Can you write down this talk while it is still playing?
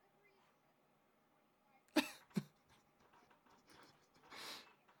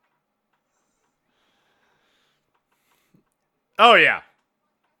Oh yeah.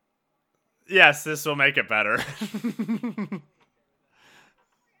 Yes, this will make it better.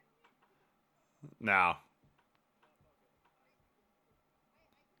 No.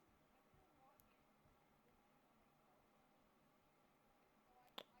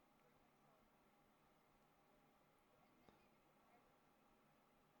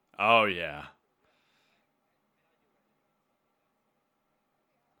 Oh yeah.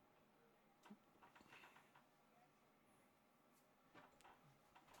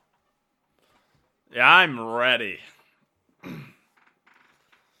 Yeah, I'm ready.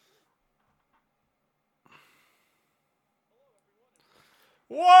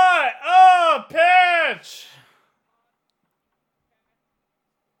 What? Oh, pitch!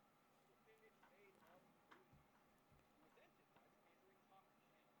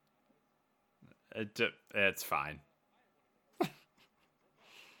 It's fine.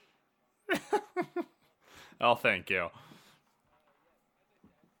 Oh, thank you.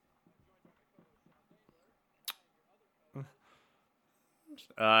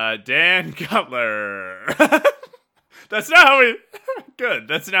 Dan Cutler. That's not how we. Good.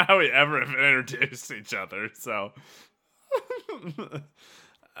 That's not how we ever have introduced each other. So,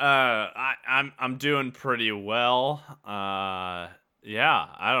 I'm doing pretty well. Yeah.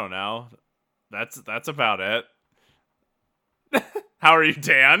 I don't know. That's about it. How are you,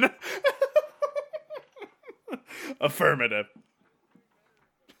 Dan? Affirmative.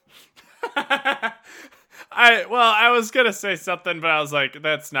 I was gonna say something, but I was like,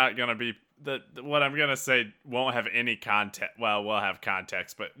 that's not gonna be what I'm gonna say won't have any context. Well, we'll have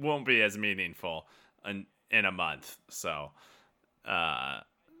context, but won't be as meaningful in a month. So, uh,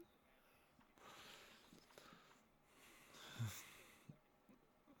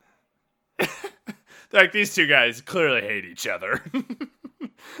 like these two guys clearly hate each other.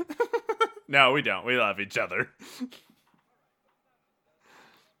 No, we don't. We love each other.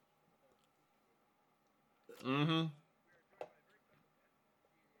 Mm-hmm.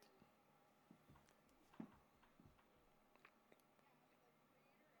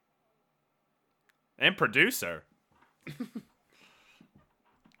 And producer.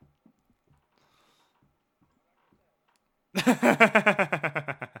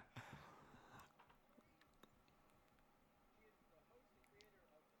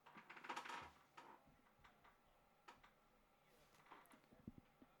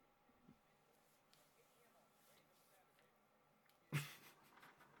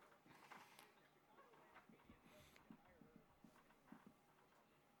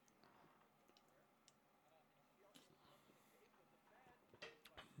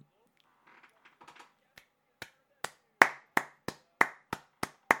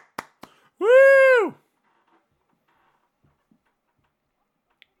 Woo!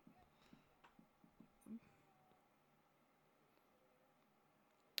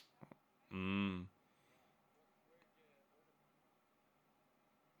 Mm.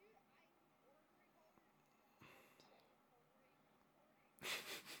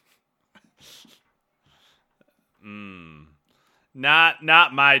 Mm.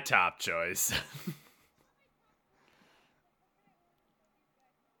 Not my top choice.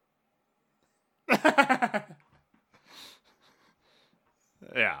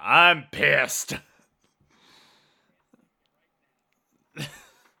 Yeah, I'm pissed.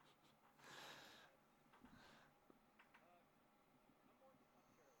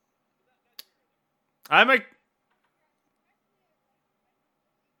 I'm a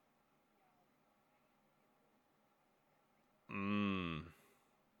mm,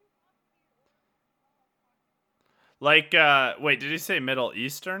 like wait, did you say Middle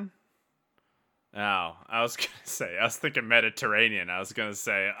Eastern? Oh, I was gonna say I was thinking Mediterranean. I was gonna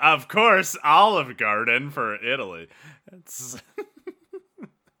say, of course, Olive Garden for Italy. It's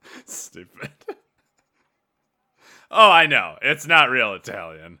stupid. Oh, I know. It's not real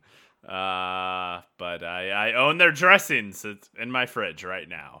Italian. But I own their dressings. It's in my fridge right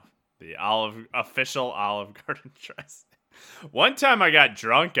now. The official Olive Garden dressing. One time I got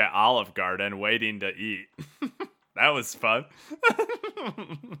drunk at Olive Garden waiting to eat. That was fun.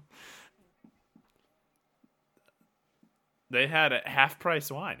 They had a half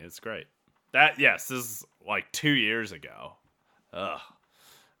price wine. It's great. That yes, this is like 2 years ago. Ugh,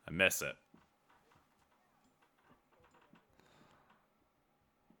 I miss it.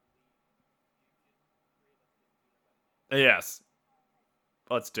 Yes,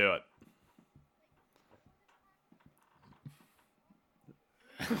 let's do it.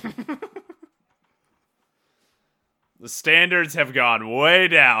 The standards have gone way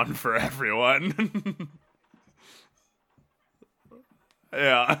down for everyone.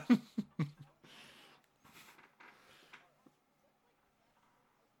 Yeah.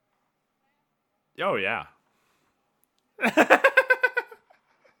 Oh yeah.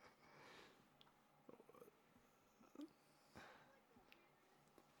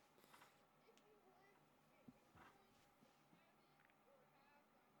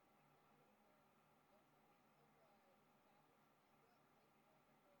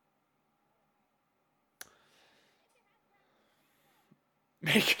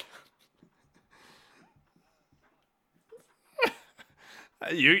 Make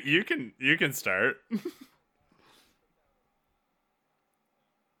you can start.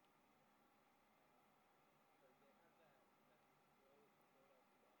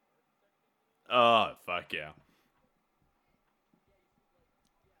 Oh fuck yeah.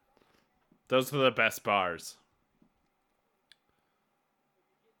 Those were the best bars.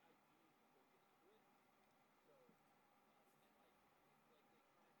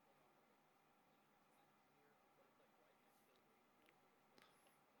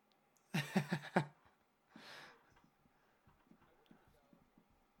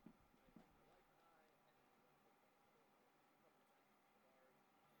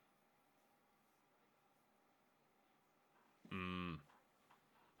 Mm.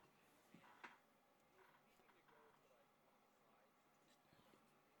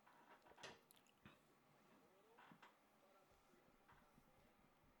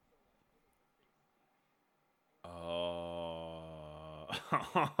 Oh.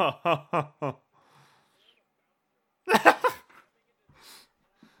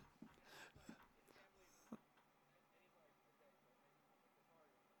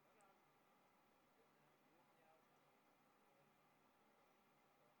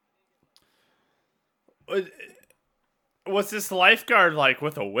 Was this lifeguard like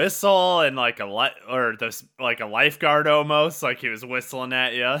with a whistle and like or this like a lifeguard almost like he was whistling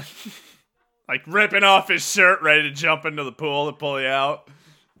at you, like ripping off his shirt, ready to jump into the pool to pull you out?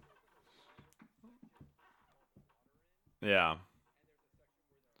 Yeah.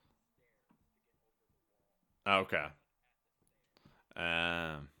 Okay.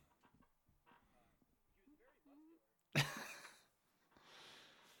 Um.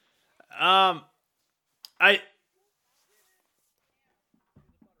 um. I.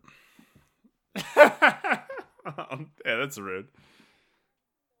 Yeah, that's rude.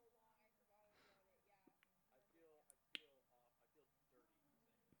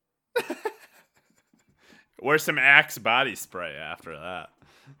 Wear some Axe body spray after that.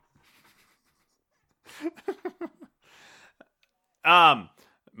 Um,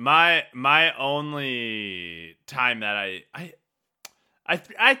 my only time that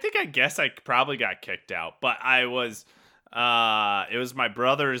I think I guess I probably got kicked out, but it was my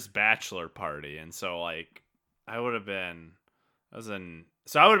brother's bachelor party, and so like I would have been I was in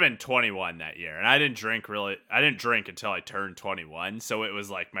so I would have been 21 that year, and I didn't drink until I turned 21, so it was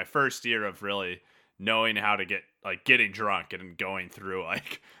like my first year of really knowing how to getting drunk and going through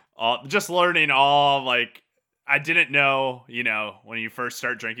like all just learning all like I didn't know, when you first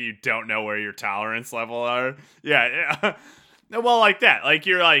start drinking, you don't know where your tolerance level are. Yeah, yeah. Well, like that. Like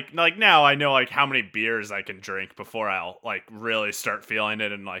you're like now I know like how many beers I can drink before I'll like really start feeling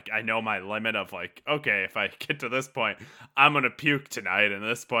it, and like I know my limit of like, okay, if I get to this point, I'm gonna puke tonight, and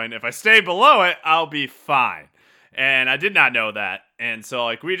this point, if I stay below it, I'll be fine. And I did not know that. And so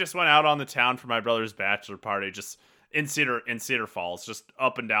like we just went out on the town for my brother's bachelor party, just in Cedar Falls, just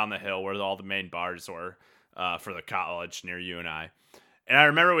up and down the hill where all the main bars were for the college near you and I. And I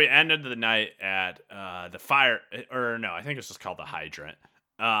remember we ended the night at the fire, or no, I think it's just called the Hydrant.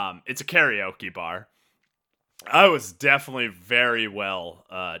 It's a karaoke bar. I was definitely very well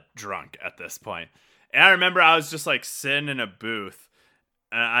drunk at this point, and I remember I was just like sitting in a booth,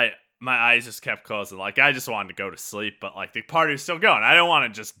 and my eyes just kept closing. Like I just wanted to go to sleep, but like the party was still going. I don't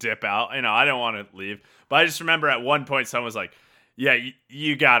want to just dip out, I don't want to leave. But I just remember at one point someone was like, "Yeah,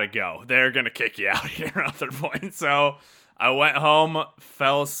 you gotta go. They're gonna kick you out here." At other point, so I went home,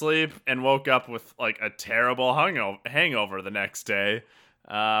 fell asleep, and woke up with like a terrible hangover the next day,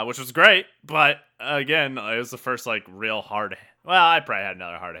 which was great. But again, it was the first like real hard. Well, I probably had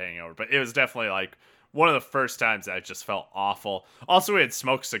another hard hangover, but it was definitely like one of the first times I just felt awful. Also, we had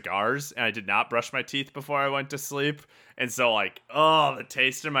smoked cigars, and I did not brush my teeth before I went to sleep, and so like, oh, the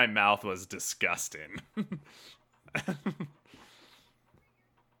taste in my mouth was disgusting.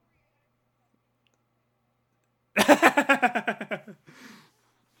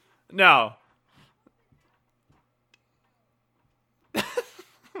 No.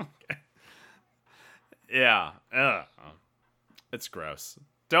 Yeah. Ugh. It's gross.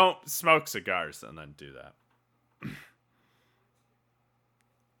 Don't smoke cigars and then do that.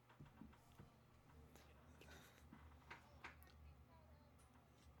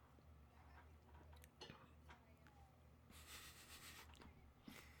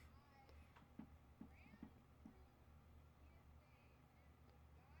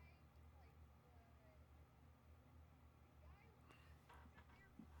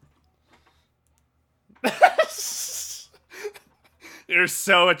 You're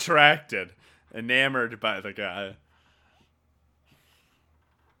so attracted, enamored by the guy.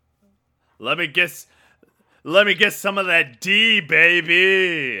 Let me get some of that D,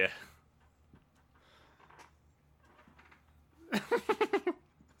 baby.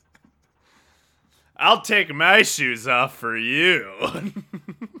 I'll take my shoes off for you.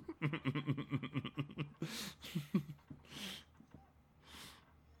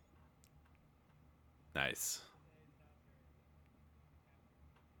 Nice.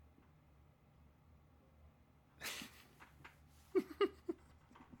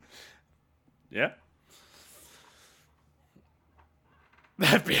 Yeah.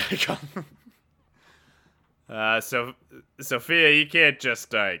 That'd be iconic. So Sophia, you can't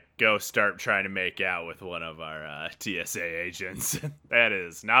just go start trying to make out with one of our TSA agents. That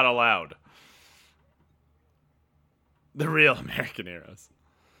is not allowed. The real American heroes.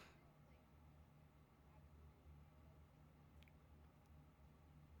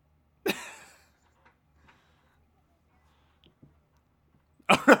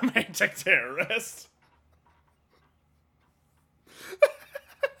 A romantic terrorist.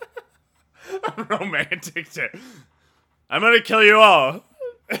 A romantic terrorist. I'm gonna kill you all.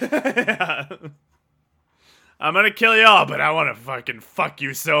 Yeah. I'm gonna kill you all, but I wanna fucking fuck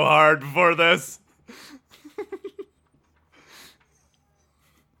you so hard before this.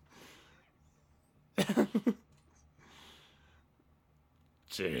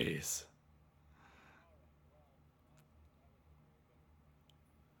 Jeez.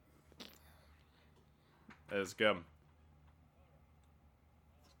 Let's go.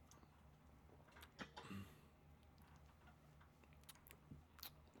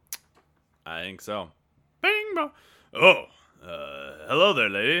 I think so. Bing bong. Oh, hello there,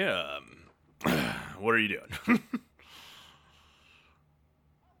 lady. What are you doing?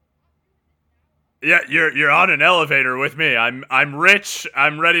 Yeah, you're on an elevator with me. I'm rich.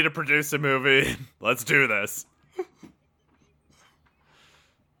 I'm ready to produce a movie. Let's do this.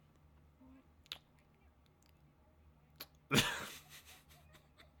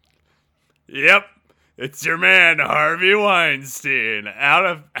 Yep. It's your man, Harvey Weinstein, out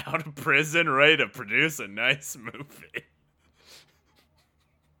of prison, ready to produce a nice movie.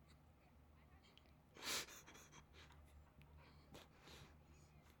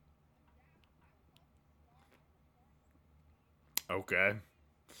 Okay.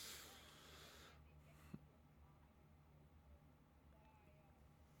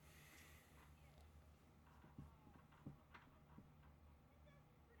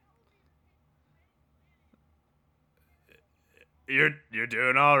 You're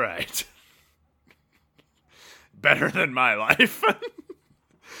doing all right. Better than my life.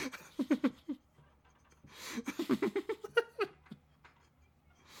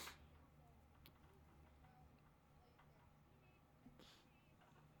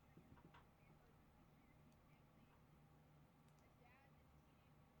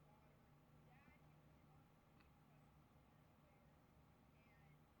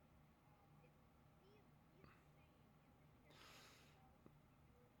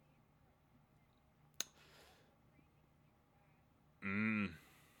 Mm.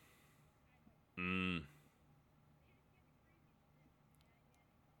 Mm.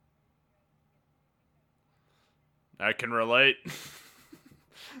 I can relate.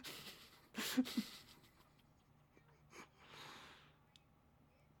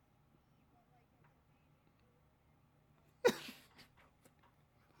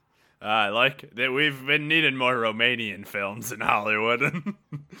 I like that we've been needing more Romanian films in Hollywood.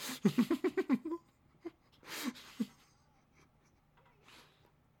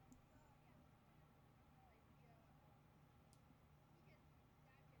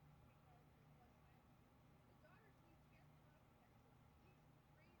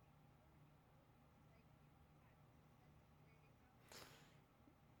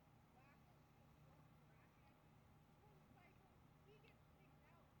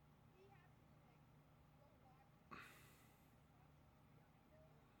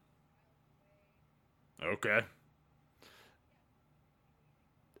 Okay.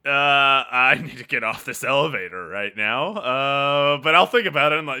 I need to get off this elevator right now. But I'll think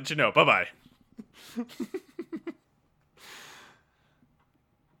about it and let you know. Bye bye.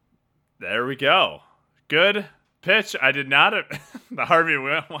 There we go. Good pitch. I did not. The Harvey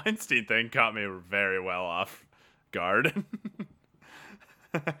Weinstein thing caught me very well off guard.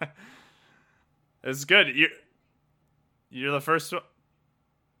 It's good. You're the first one.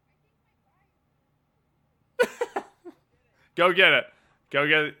 Go get it. Go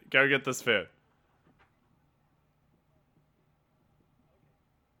get this food.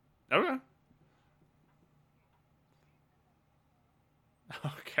 Okay.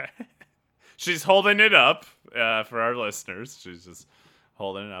 Okay. She's holding it up for our listeners. She's just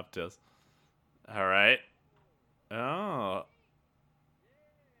holding it up to us. All right. Oh.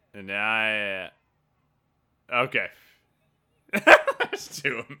 And I. Okay.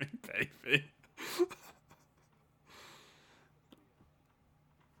 Do me, baby.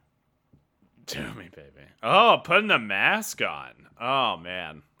 Do me, baby. Oh, putting the mask on. Oh,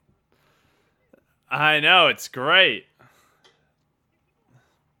 man. I know, it's great.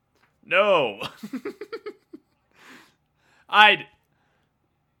 No. I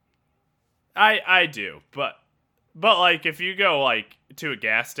I do, but like if you go like to a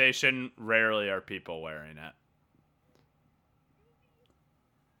gas station, rarely are people wearing it.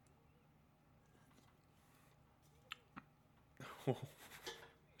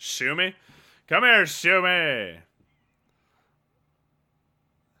 Shumi? Come here, Shumi.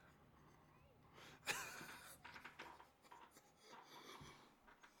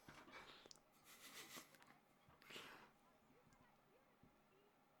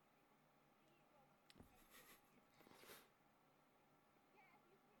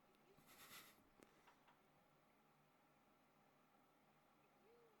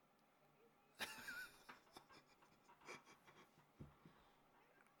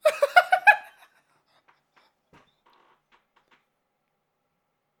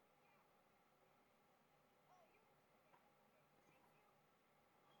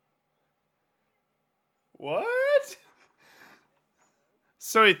 What?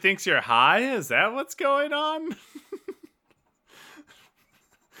 So he thinks you're high? Is that what's going on?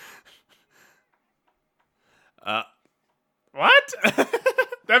 uh what?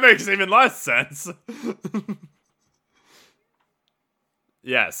 That makes even less sense.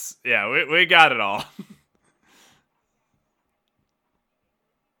 Yes. Yeah, we got it all.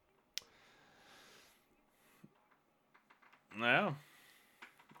 Well,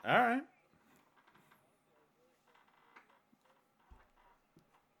 all right.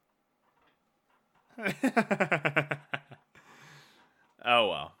 Oh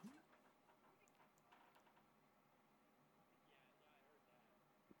well.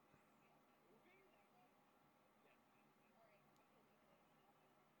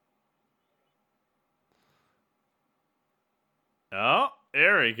 Oh,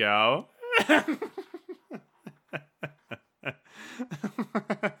 here we go.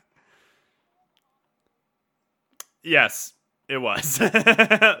 Yes, it was.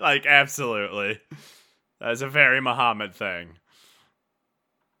 Like, absolutely. That's a very Muhammad thing.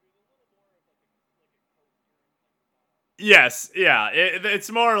 Yes, yeah.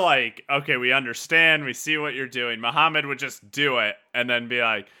 It's more like, okay, we understand, we see what you're doing. Muhammad would just do it and then be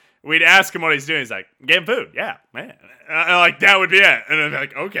like, we'd ask him what he's doing. He's like, give him food. Yeah, man. Like, that would be it. And then,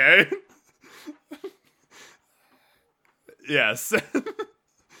 like, okay. Yes.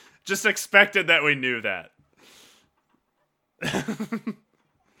 Just expected that we knew that.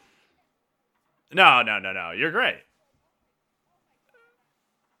 No, no, no, no. You're great.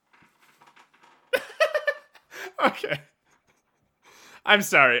 Okay. I'm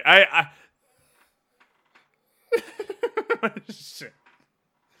sorry. Shit.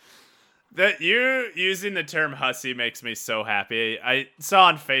 That you using the term hussy makes me so happy. I saw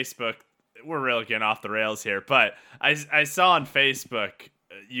on Facebook, we're really getting off the rails here, but I saw on Facebook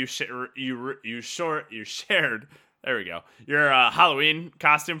you shared. There we go. Your Halloween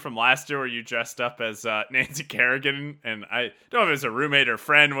costume from last year, where you dressed up as Nancy Kerrigan, and I don't know if it was a roommate or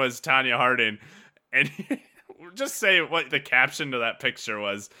friend, was Tanya Harding, and just say what the caption to that picture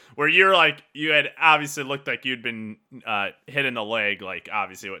was, where you're like, you had obviously looked like you'd been hit in the leg, like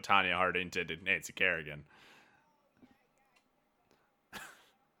obviously what Tanya Harding did to Nancy Kerrigan.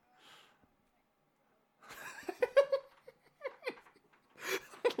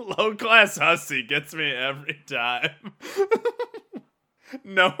 Low class hussy gets me every time.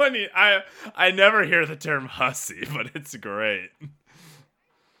 No one, I never hear the term hussy, but it's great.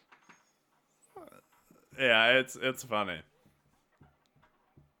 Yeah, it's funny.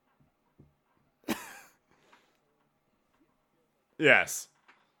 Yes.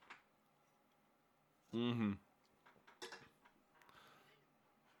 Hmm.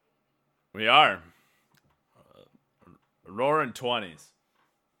 We are roaring 20s,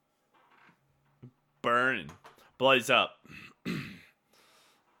 burning, blaze up.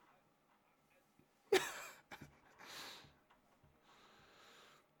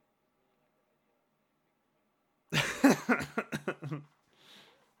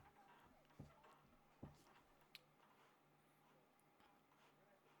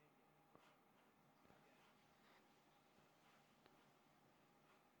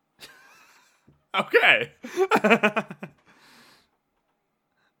 Okay.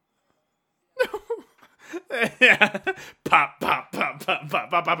 Yeah. Pop, pop, pop, pop, pop,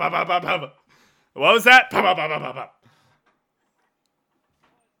 pop, pop, pop, pop, pop. What was that? Pop, pop, pop, pop, pop,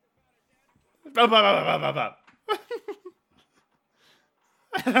 pop, pop, pop, pop, pop, pop.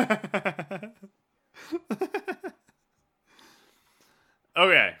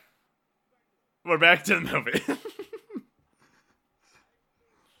 Okay, we're back to the movie.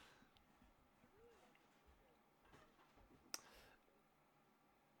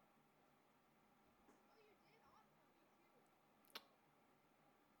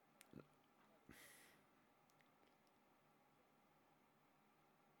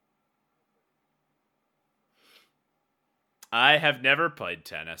 I have never played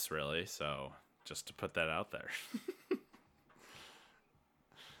tennis, really, so just to put that out there.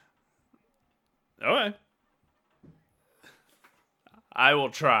 Okay, I will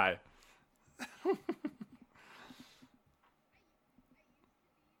try.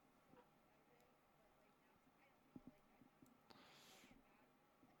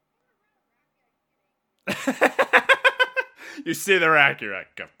 You see the rack, you're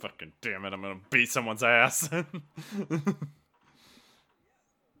like, God fucking damn it, I'm gonna beat someone's ass.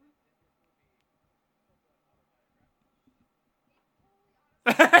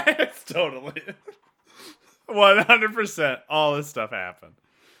 It's totally 100% all this stuff happened.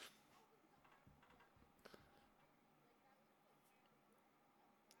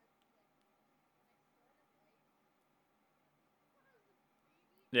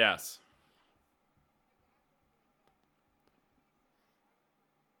 Yes.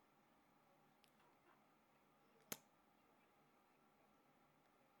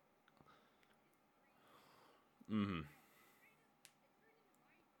 Mm-hmm.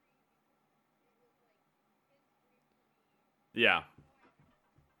 Yeah.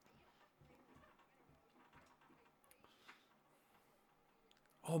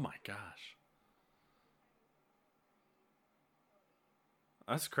 Oh my gosh.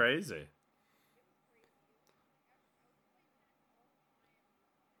 That's crazy.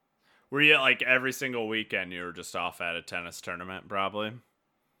 Were you like every single weekend you were just off at a tennis tournament, probably?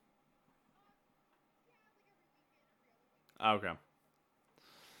 Okay.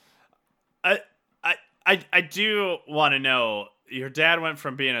 I I I do want to know. Your dad went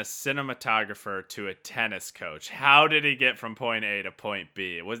from being a cinematographer to a tennis coach. How did he get from point A to point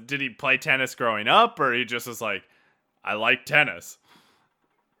B? Did he play tennis growing up, or he just was like, I like tennis?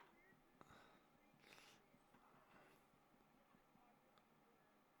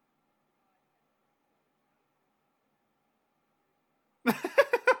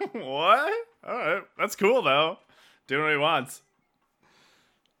 What? All right, that's cool though. Doing what he wants.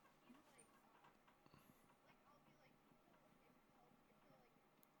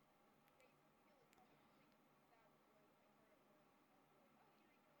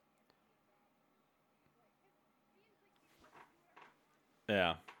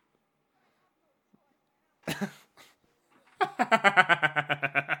 Yeah.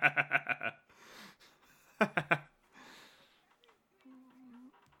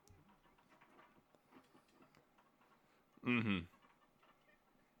 Mm-hmm.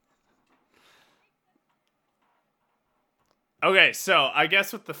 Okay, so I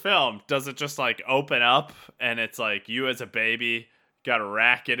guess with the film, does it just like open up and it's like you as a baby got a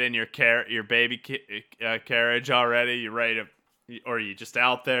racket in your baby carriage already? You ready to, or are you just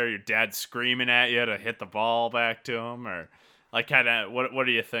out there? Your dad screaming at you to hit the ball back to him, or like kind of what are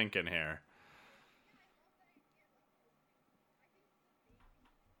you thinking here?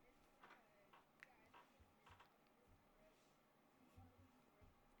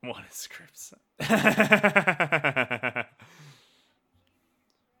 What is scripts?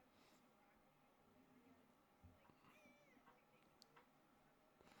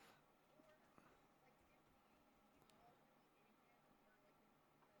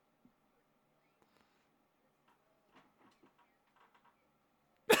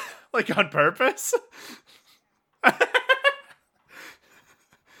 Like on purpose?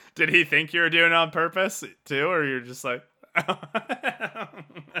 Did he think you were doing it on purpose too, or you're just like,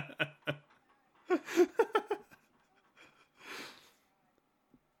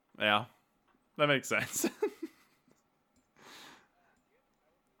 yeah, that makes sense.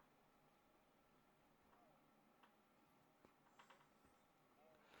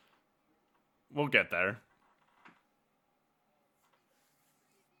 We'll get there.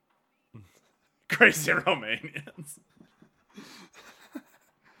 Crazy Romanians.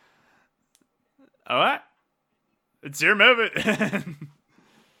 All right, it's your movie.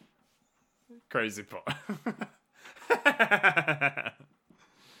 Crazy part.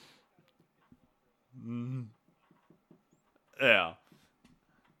 Yeah.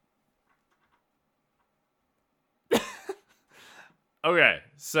 Okay,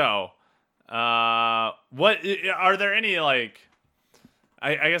 so what are there any like?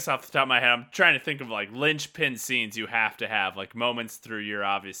 I guess off the top of my head, I'm trying to think of like linchpin scenes you have to have, like moments through your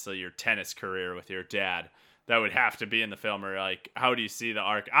obviously your tennis career with your dad that would have to be in the film, or like how do you see the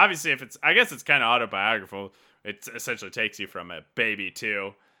arc? Obviously, if it's I guess it's kind of autobiographical. It essentially takes you from a baby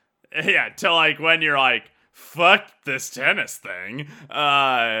to yeah to like when you're like fuck this tennis thing.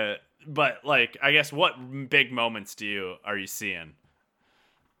 But like I guess what big moments are you seeing?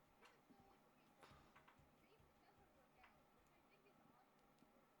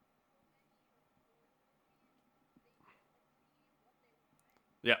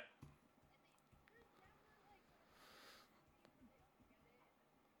 Yeah.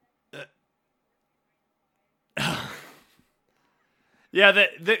 Yeah,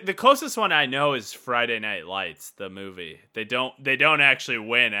 the closest one I know is Friday Night Lights, the movie. They don't actually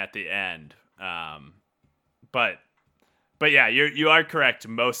win at the end. But yeah, you are correct.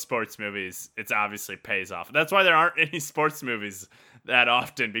 Most sports movies, it's obviously pays off. That's why there aren't any sports movies that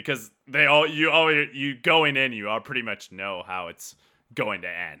often because you going in, you all pretty much know how it's going to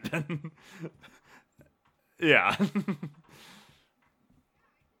end. Yeah.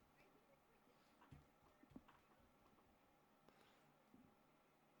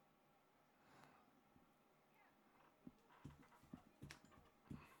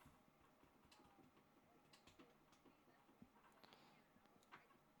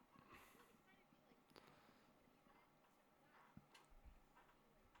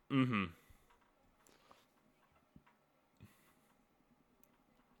 Mhm.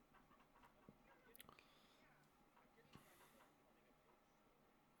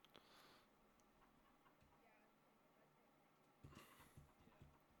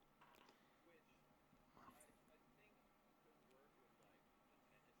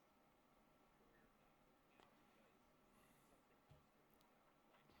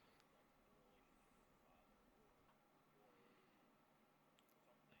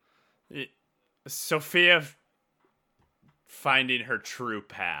 Sophia finding her true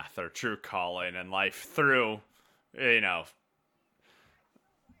path or true calling in life through, you know.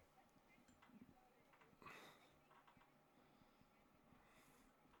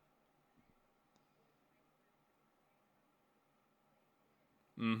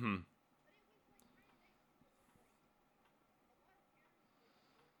 Mhm.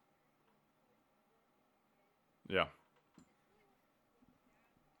 Yeah.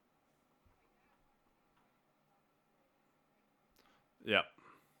 Yeah.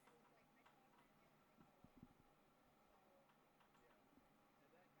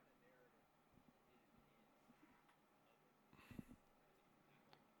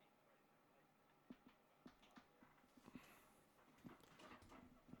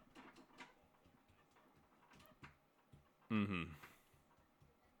 Mhm.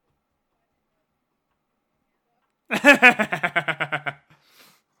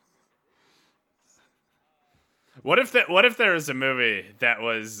 What if there was a movie that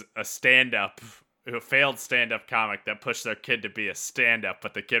was a stand-up who failed stand-up comic that pushed their kid to be a stand-up,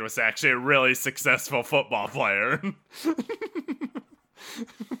 but the kid was actually a really successful football player?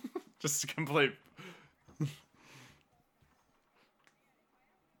 Just a complete.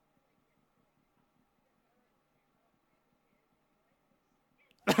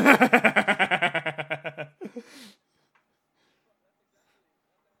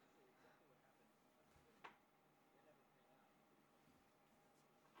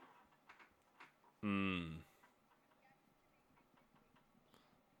 Hmm.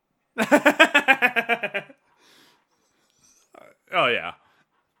 Oh yeah.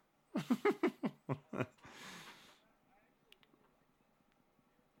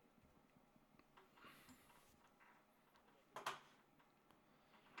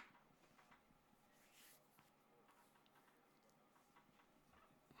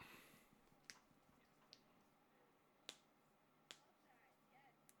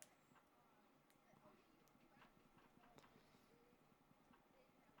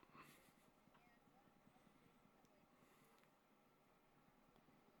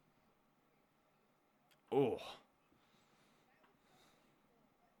 Oh.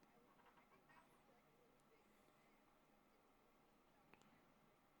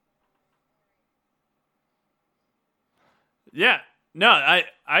 Yeah. No, I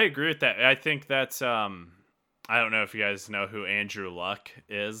agree with that. I think that's I don't know if you guys know who Andrew Luck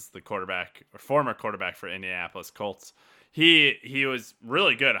is, the quarterback or former quarterback for Indianapolis Colts. He was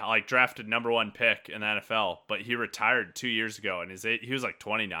really good, like drafted number 1 pick in the NFL, but he retired 2 years ago and he was like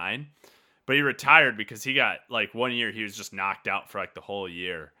 29. But he retired because he got like 1 year he was just knocked out for like the whole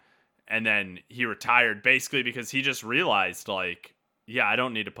year. And then he retired basically because he just realized like yeah, I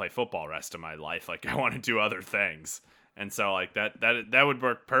don't need to play football rest of my life. Like I want to do other things. And so like that would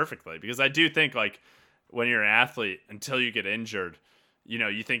work perfectly because I do think like when you're an athlete until you get injured,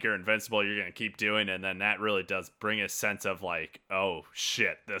 you think you're invincible, you're going to keep doing it, and then that really does bring a sense of like, oh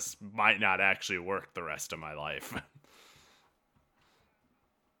shit, this might not actually work the rest of my life.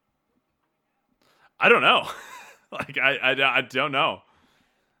 I don't know. Like I don't know.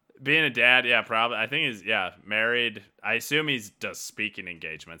 Being a dad, yeah, probably. I think he's married. I assume he's does speaking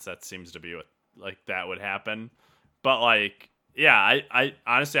engagements. That seems to be what like that would happen. But like, yeah, I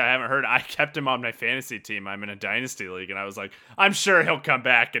honestly I haven't heard. I kept him on my fantasy team. I'm in a dynasty league, and I was like, I'm sure he'll come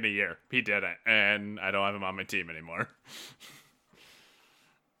back in a year. He didn't, and I don't have him on my team anymore.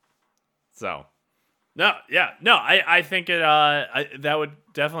 So no, yeah, no, I think that would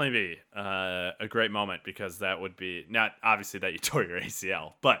definitely be a great moment because that would be not obviously that you tore your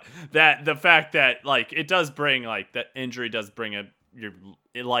ACL, but that the fact that like it does bring like that injury does bring your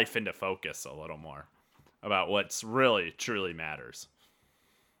life into focus a little more about what's really truly matters.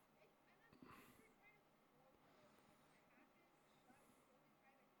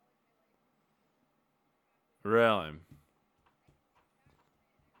 Really,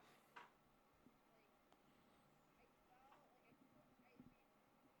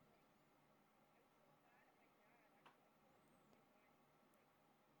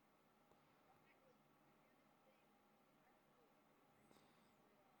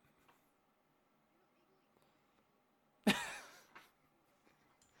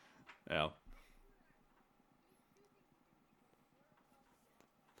 yeah.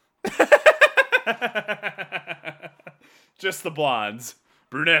 Just the blondes,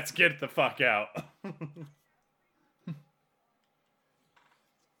 brunettes, get the fuck out.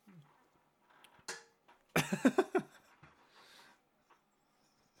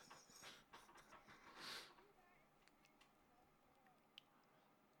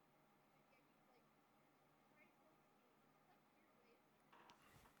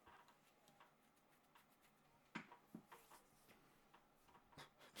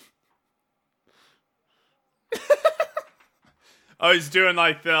 Oh, he's doing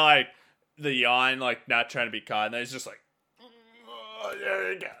like the yawn, like not trying to be caught, and then he's just like, oh,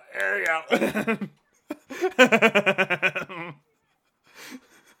 there you go, there you go.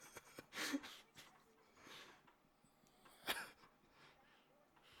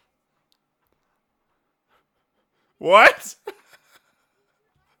 What?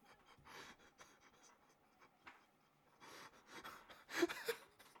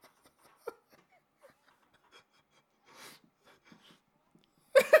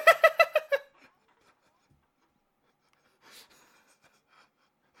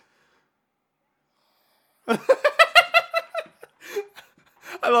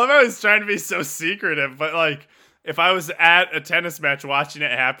 I love how he's trying to be so secretive, but like, if I was at a tennis match watching it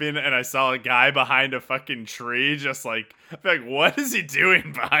happen and I saw a guy behind a fucking tree, just like, I'd be like, what is he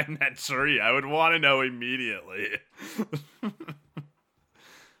doing behind that tree? I would want to know immediately.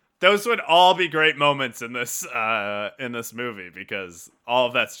 Those would all be great moments in this movie because all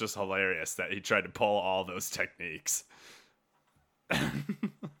of that's just hilarious that he tried to pull all those techniques.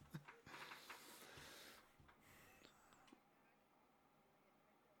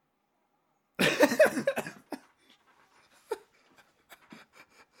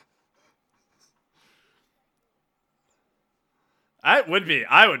 I would be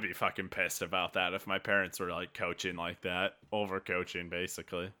fucking pissed about that if my parents were like coaching like that, over coaching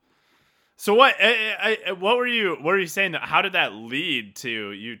basically. So what were you saying? How did that lead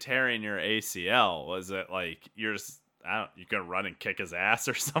to you tearing your ACL? Was it like you're just you gonna run and kick his ass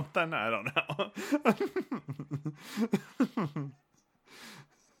or something? I don't know.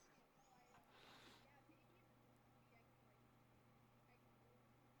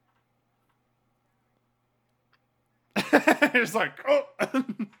 It's like oh.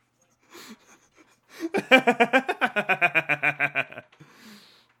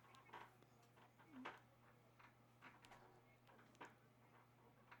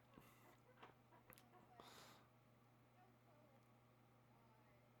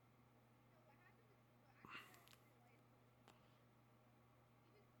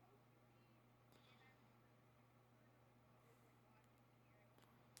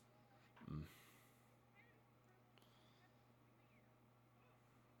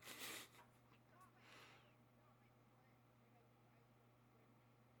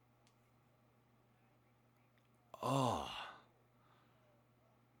 Oh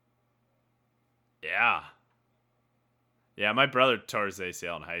yeah. Yeah, my brother tore his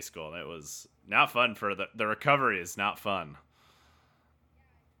ACL in high school, and it was not fun for the recovery is not fun.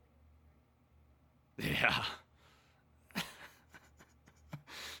 Yeah.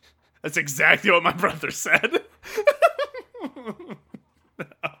 That's exactly what my brother said.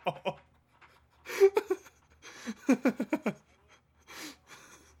 No.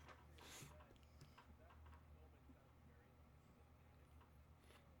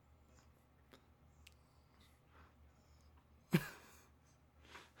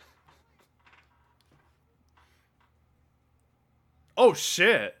 Oh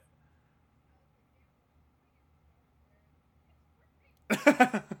shit.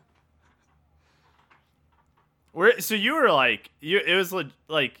 So you were like it was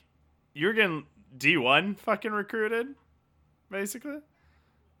like you were getting D1 fucking recruited basically?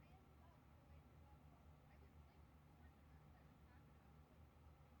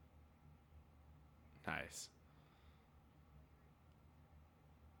 Nice.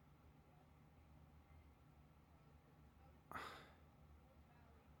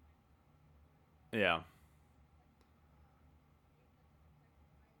 Yeah.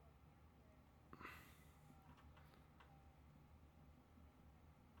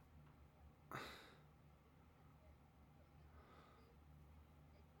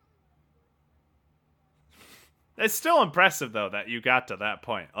 It's still impressive though that you got to that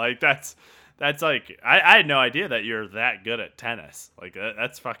point. Like that's like I had no idea that you're that good at tennis. Like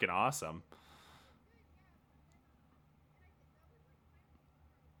that's fucking awesome.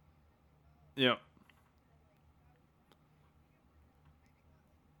 Yeah.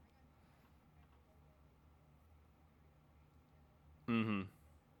 Mhm.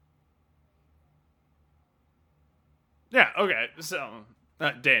 Yeah, okay. So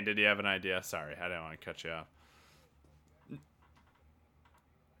Dan, did you have an idea? Sorry, I didn't want to cut you off.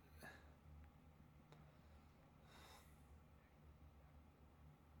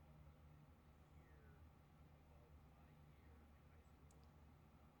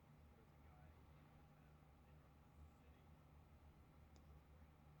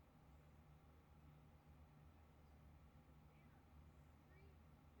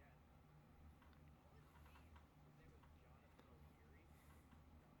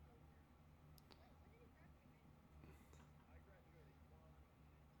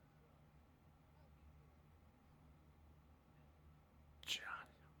 John.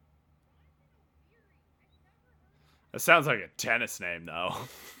 That sounds like a tennis name though.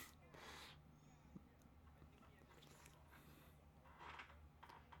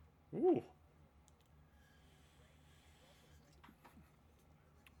 Ooh.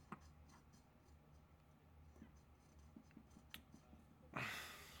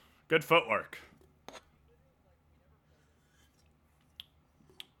 Good footwork.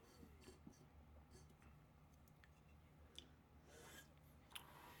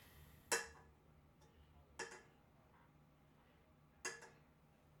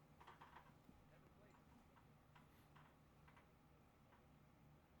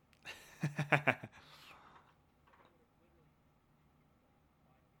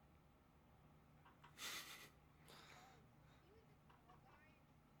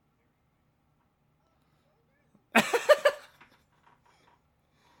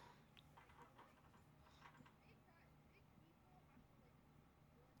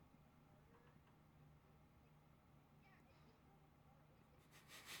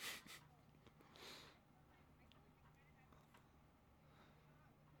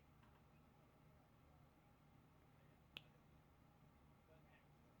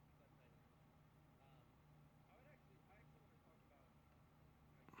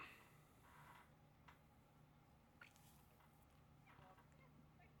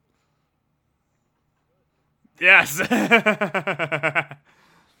 Yes.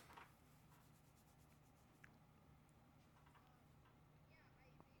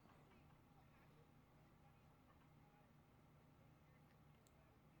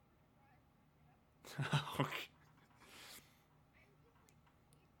 Okay.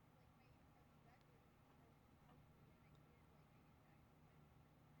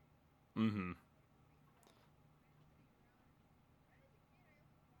 Mhm.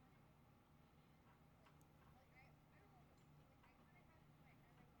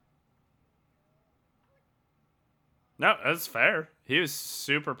 No, that's fair. He was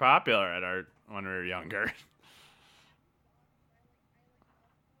super popular at our when we were younger.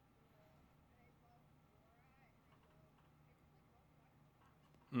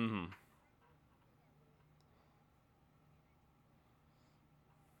 Mhm.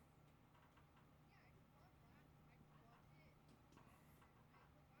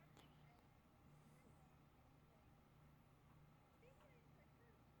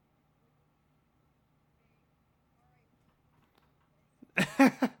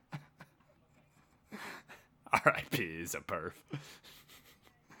 R.I.P. is a perf.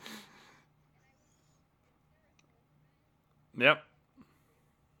 Yep.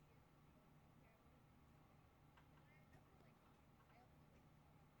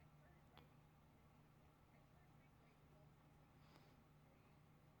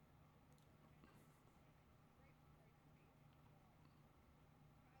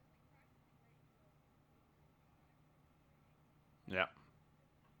 Yep.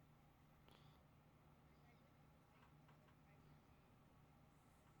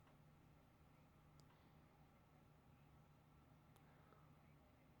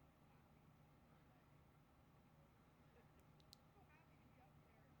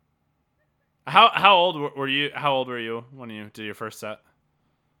 How old were you? How old were you when you did your first set?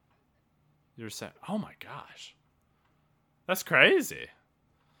 You were set. Oh my gosh, that's crazy.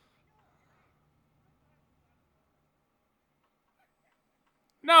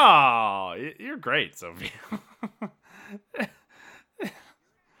 No, you're great, Sophie.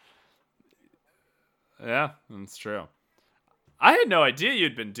 Yeah, that's true. I had no idea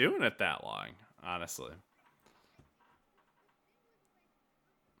you'd been doing it that long, honestly.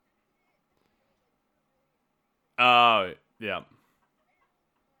 Oh, yeah.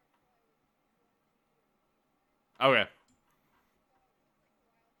 Okay.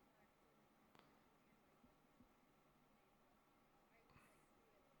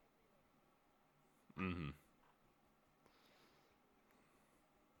 Hmm.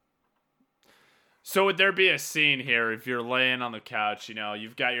 So would there be a scene here if you're laying on the couch,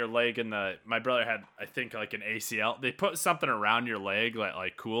 you've got your leg in the my brother had I think like an ACL. They put something around your leg that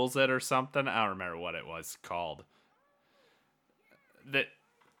like cools it or something. I don't remember what it was called. That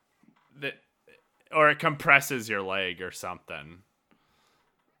that or it compresses your leg or something.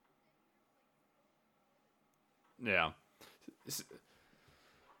 Yeah.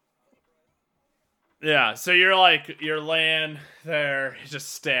 Yeah, so you're laying there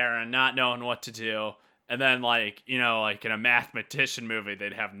just staring, not knowing what to do. And then like, like in a mathematician movie,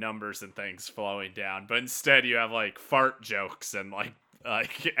 they'd have numbers and things flowing down. But instead you have like fart jokes and like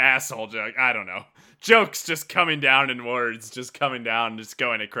asshole joke, I don't know. Jokes just coming down in words, just coming down, just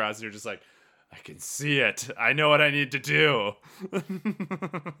going across, and you're just like, I can see it. I know what I need to do.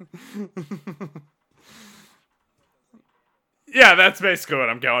 Yeah, that's basically what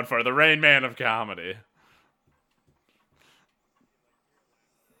I'm going for. The Rain Man of comedy.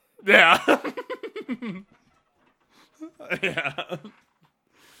 Yeah. Yeah.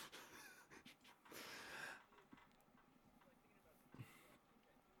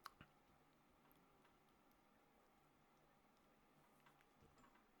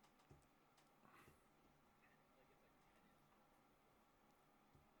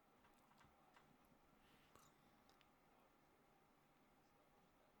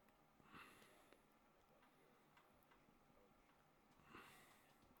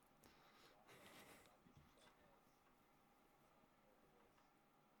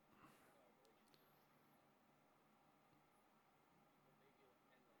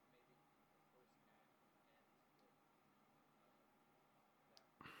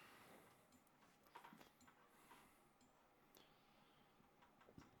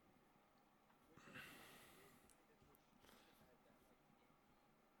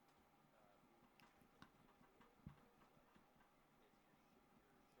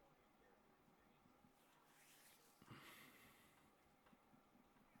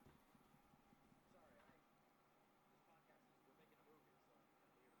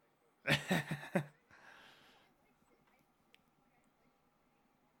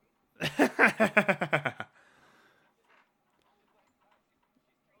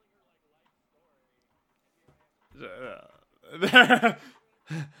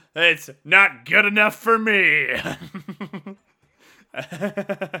 It's not good enough for me.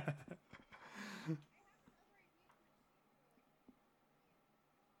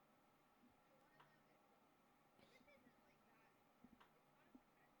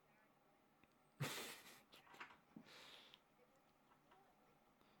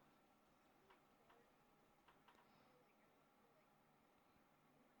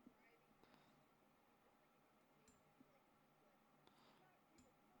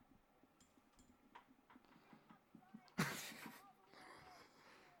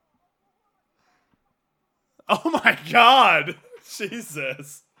 Oh my god.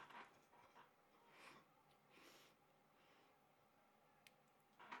 Jesus.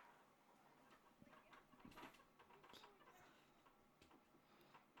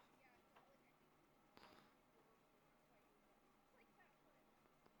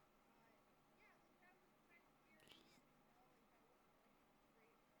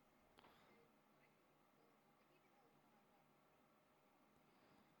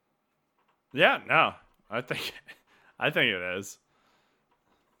 Yeah, no. I think I think it is.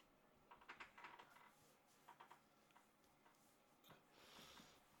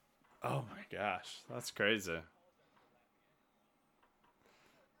 Oh my gosh, that's crazy.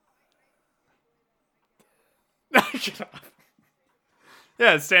 Get off.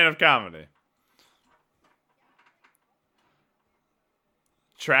 Yeah, it's stand-up comedy.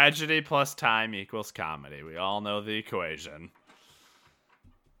 Tragedy plus time equals comedy. We all know the equation.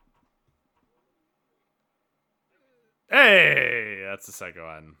 Hey, that's the second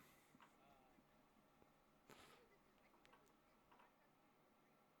one.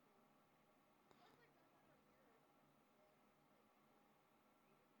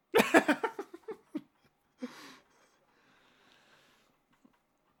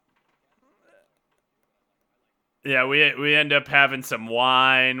 Yeah, we end up having some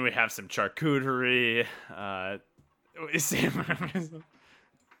wine. We have some charcuterie. We see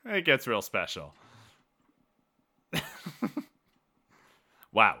it gets real special.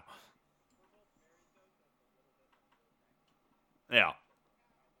 Wow. Yeah,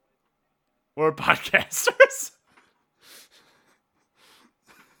 we're podcasters.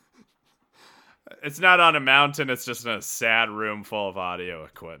 It's not on a mountain. It's just in a sad room full of audio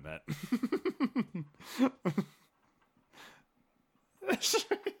equipment.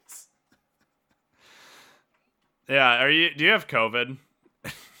 Yeah, are you? Do you have COVID?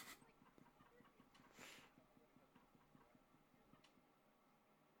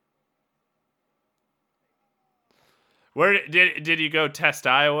 Where did you go test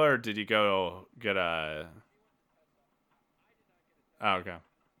Iowa or did you go get a? Oh, okay.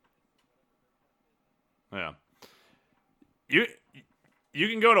 Yeah. You you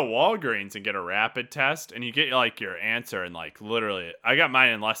can go to Walgreens and get a rapid test, and you get like your answer in like literally. I got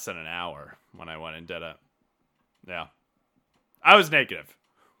mine in less than an hour when I went and did it. Yeah, I was negative.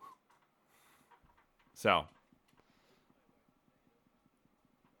 So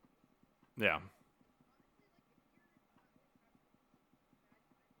yeah.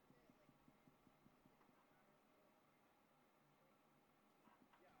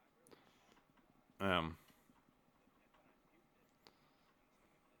 Um.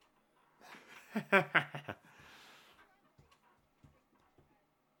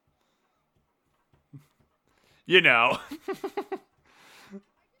 You know.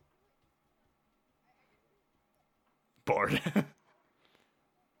 Bored.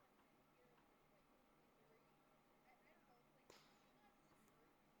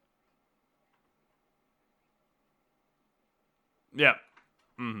 Yep.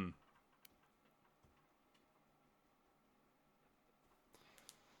 Mm-hmm.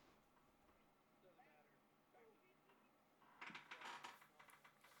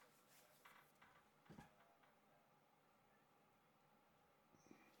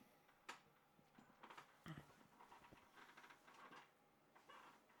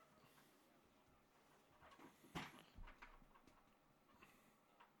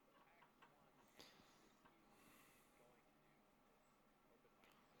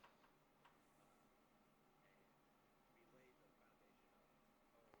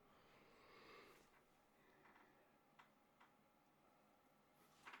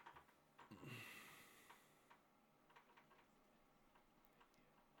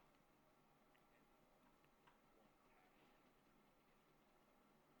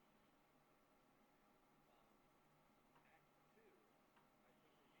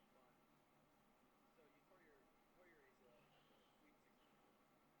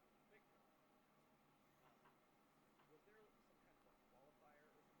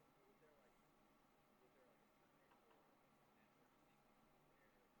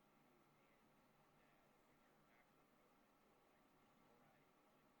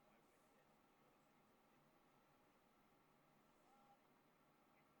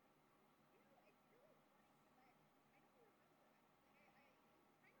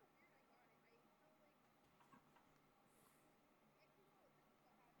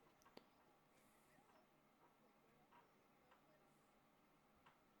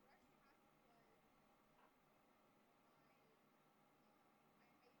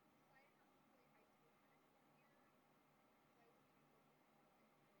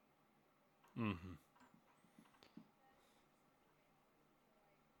 Mm-hmm.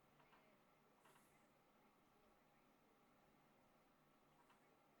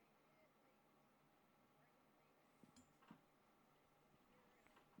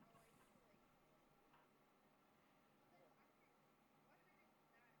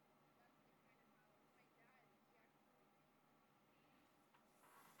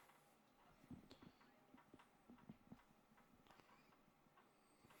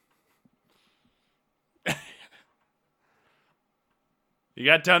 He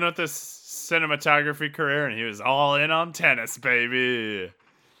got done with his cinematography career and he was all in on tennis, baby.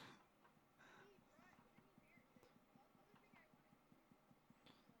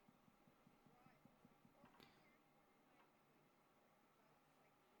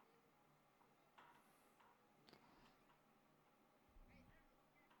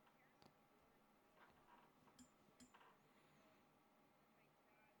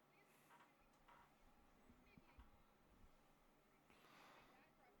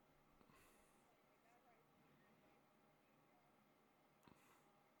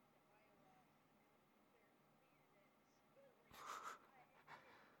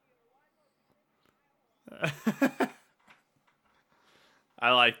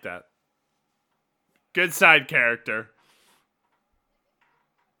 I like that. Good side character.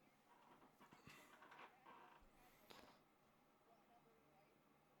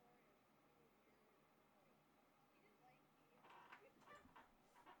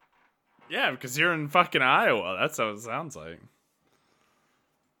 Yeah, because you're in fucking Iowa. That's what it sounds like.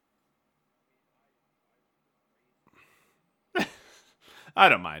 I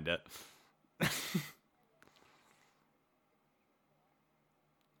don't mind it.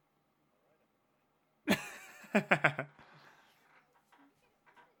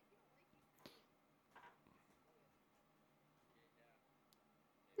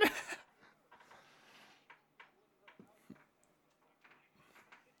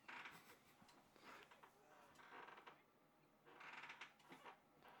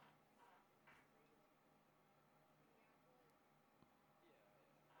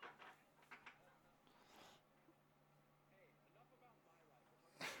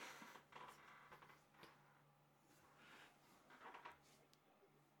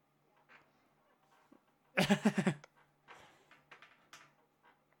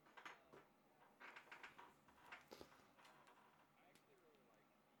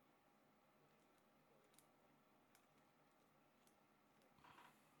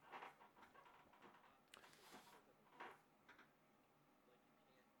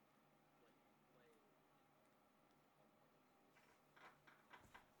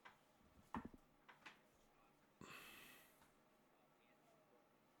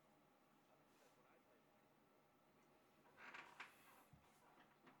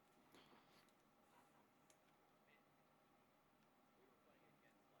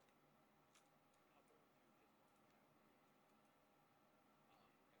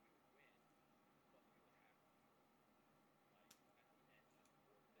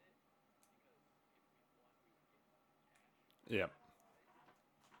 Yep.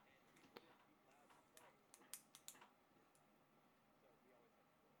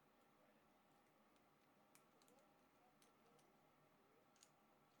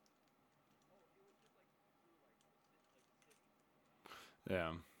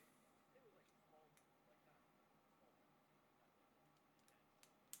 Yeah.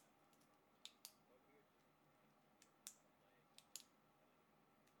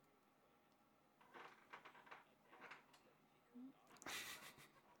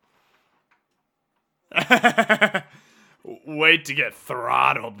 Wait to get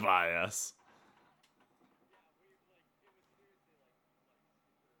throttled by us.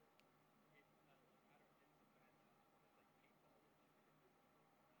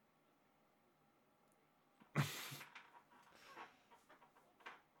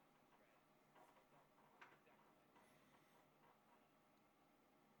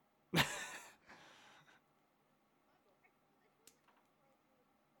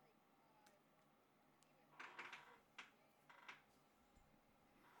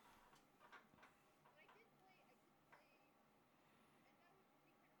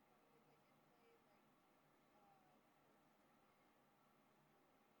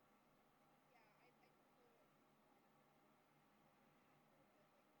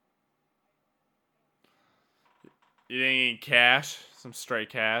 You didn't need cash? Some straight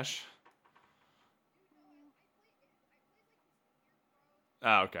cash?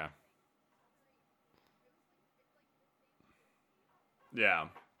 Oh, okay. Yeah.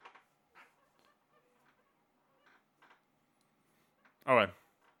 Okay.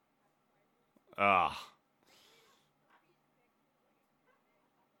 Ah.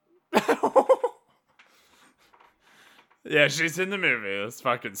 Yeah, she's in the movie. This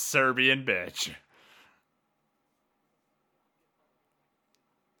fucking Serbian bitch.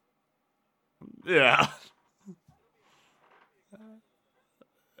 Yeah.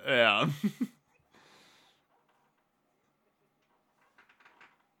 Yeah.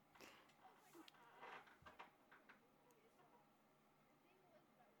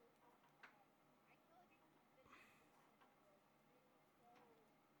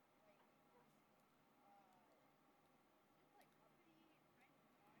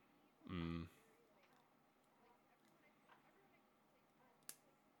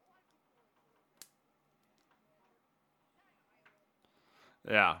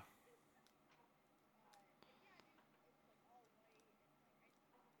 Yeah.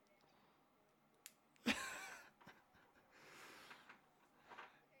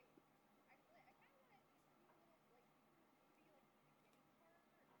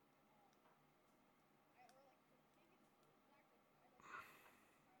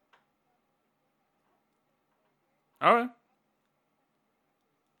 Okay.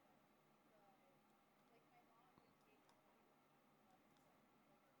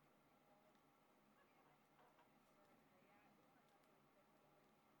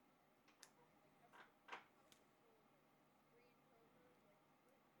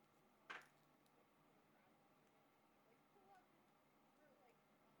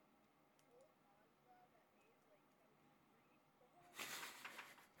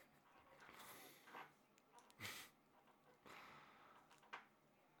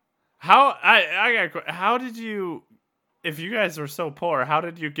 How did you, if you guys were so poor, how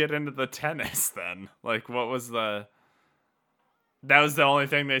did you get into the tennis then? Like, what was the, that was the only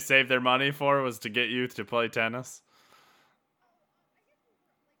thing they saved their money for, was to get you to play tennis?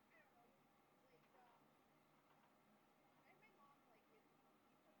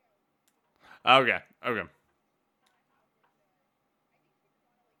 Okay. Okay.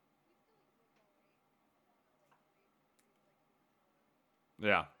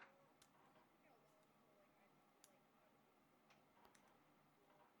 Yeah.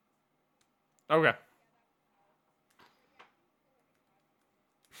 Okay.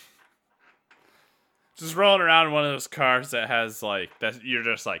 Just rolling around in one of those cars that has like that, you're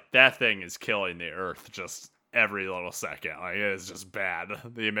just like, that thing is killing the earth just every little second. Like, it is just bad.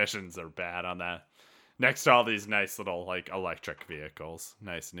 The emissions are bad on that. Next to all these nice little like electric vehicles,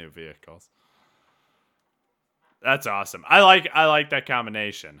 nice new vehicles. That's awesome. I like that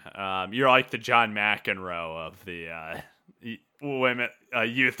combination. You're like the John McEnroe of the women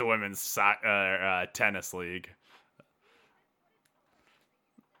youth women's tennis league.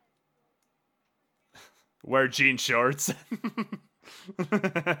 Wear jean shorts.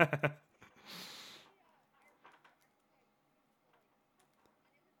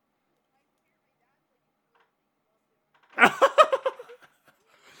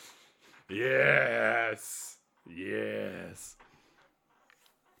 Yes. Yes.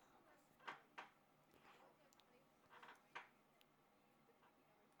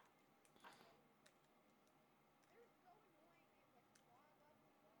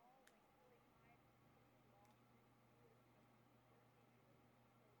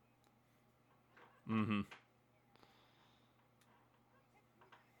 Mm-hmm.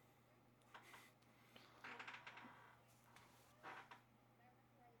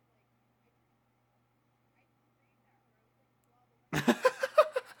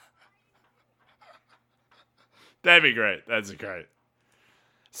 That'd be great. That's great.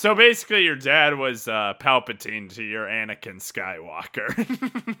 So basically, your dad was Palpatine to your Anakin Skywalker.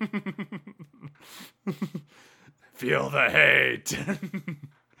 Feel the hate.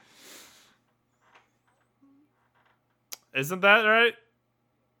 Isn't that right?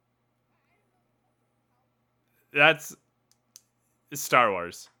 That's Star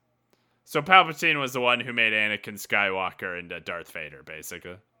Wars. So Palpatine was the one who made Anakin Skywalker into Darth Vader,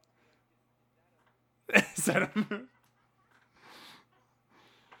 basically. Is that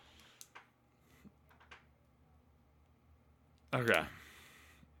okay?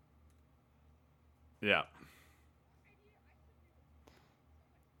 Yeah.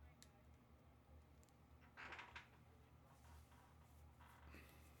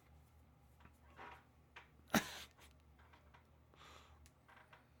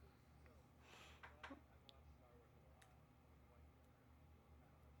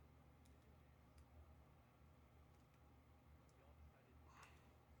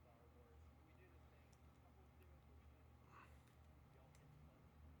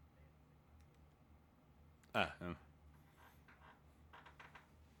 Yeah.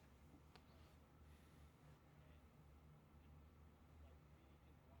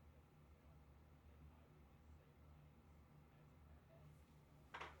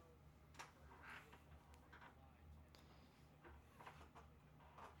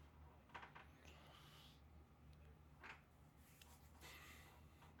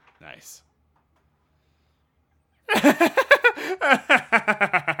 Nice.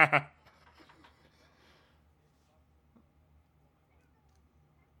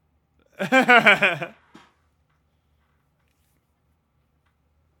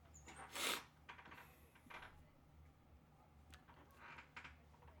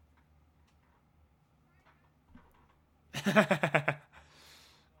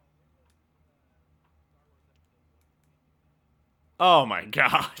 Oh my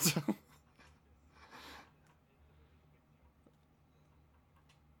god.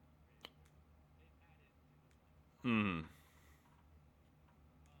 Hmm.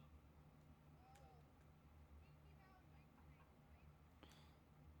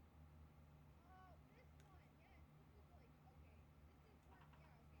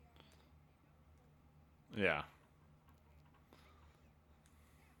 Yeah.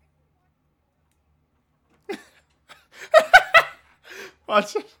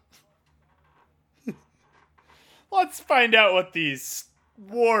 Watch. Let's find out what these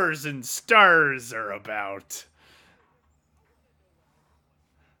wars and stars are about.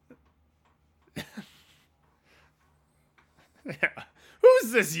 Yeah.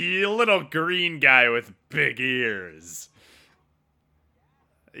 Who's this little green guy with big ears?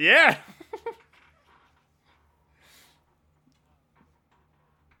 Yeah.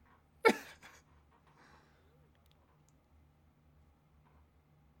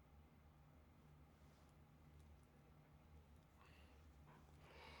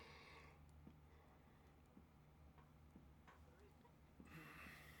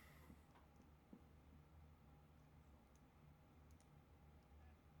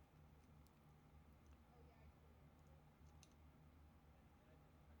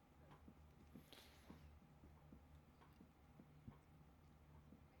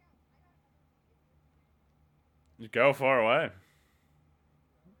 Go far away.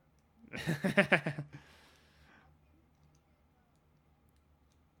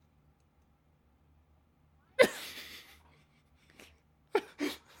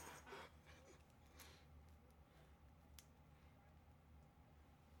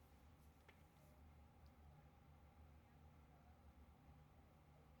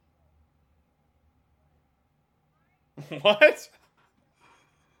 What?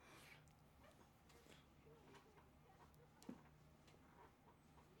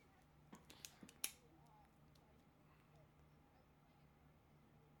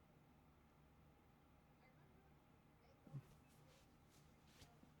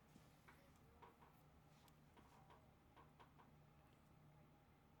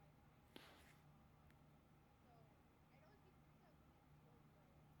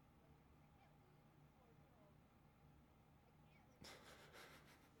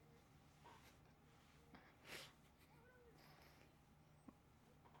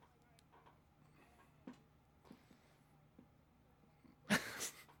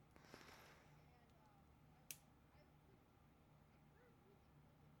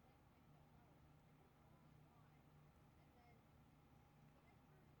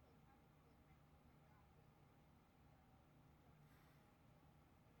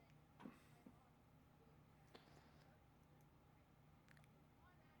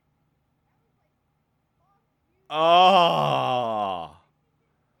 Oh.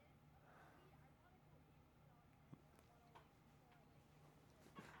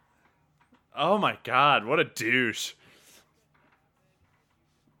 Oh my god, what a douche.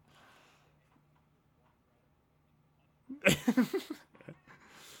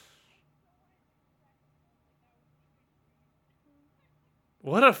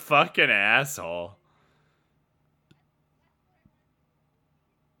 What a fucking asshole.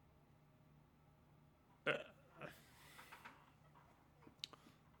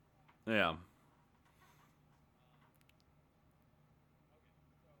 Yeah.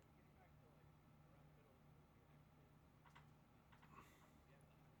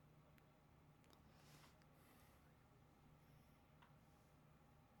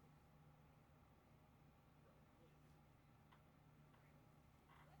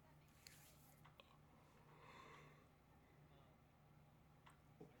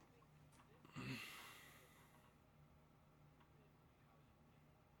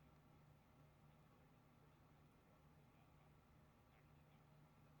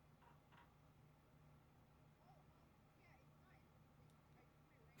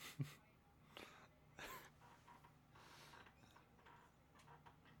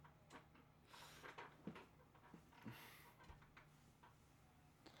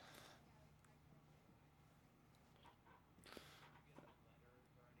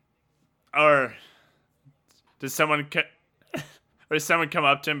 Or does someone or does someone come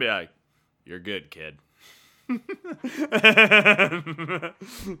up to him and be like, "You're good, kid." You're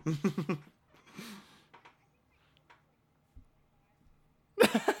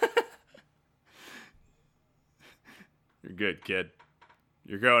good, kid.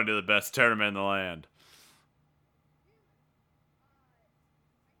 You're going to the best tournament in the land.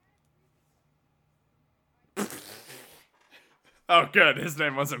 Oh, good. His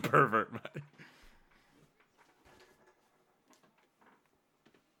name wasn't Pervert.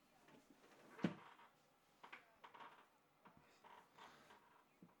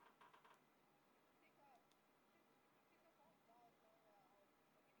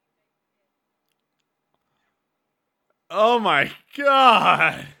 Oh my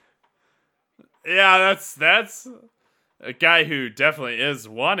god. Yeah, that's a guy who definitely is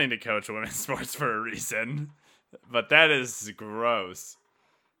wanting to coach women's sports for a reason. But that is gross.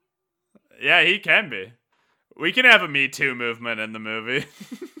 Yeah, he can be. We can have a Me Too movement in the movie.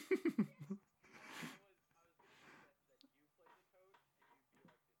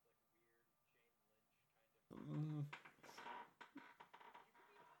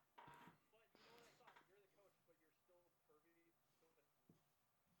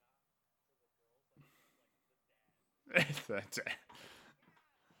 That's it.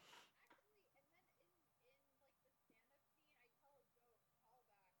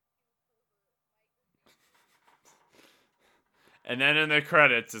 And then in the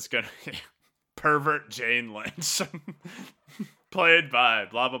credits, it's gonna be pervert Jane Lynch, played by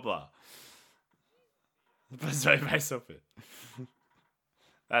blah blah blah. Played by Sophie.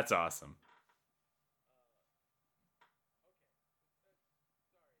 That's awesome.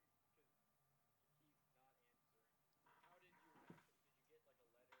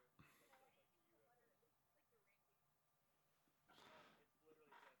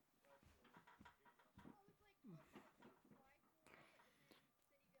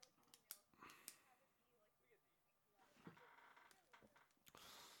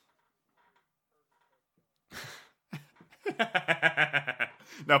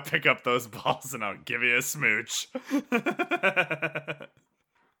 Now pick up those balls and I'll give you a smooch.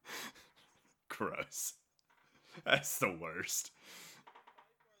 Gross. That's the worst.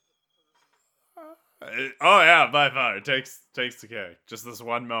 Oh yeah, by far. It takes the cake. Just this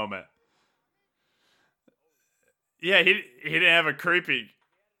one moment. Yeah, he didn't have a creepy.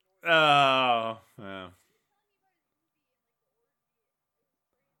 Oh, yeah.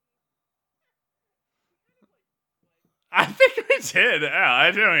 I think we did. Yeah,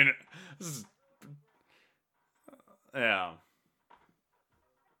 I mean, this is, yeah.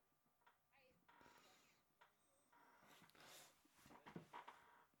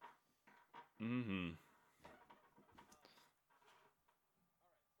 Mm-hmm.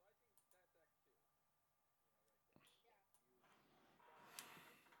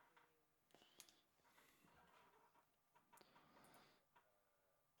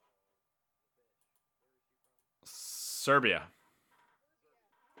 Serbia.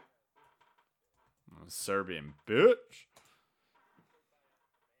 Serbian bitch.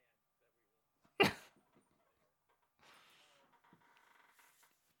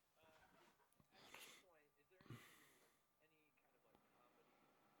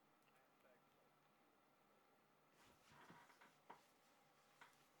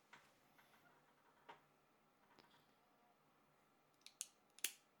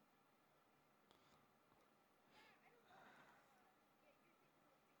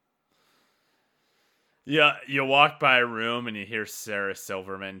 Yeah, you walk by a room and you hear Sarah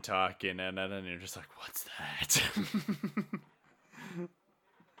Silverman talking, and then you're just like, "What's that?"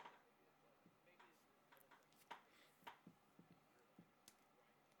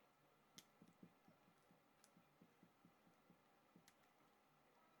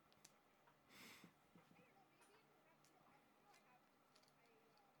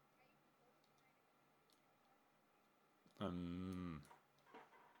 um,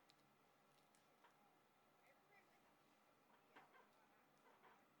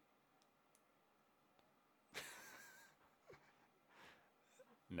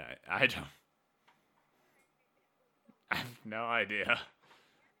 no, I don't. I have no idea.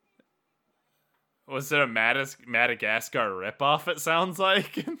 Was it a Madagascar ripoff? It sounds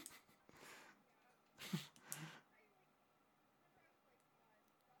like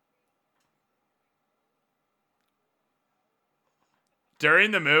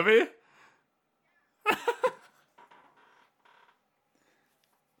during the movie.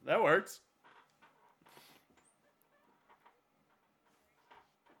 That works.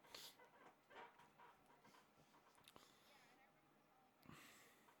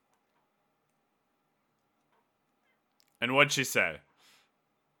 And what'd she say?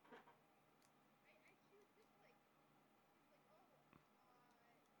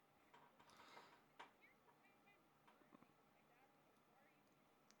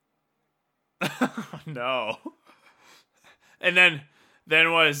 No. And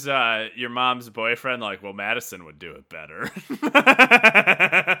then was your mom's boyfriend like, well, Madison would do it better.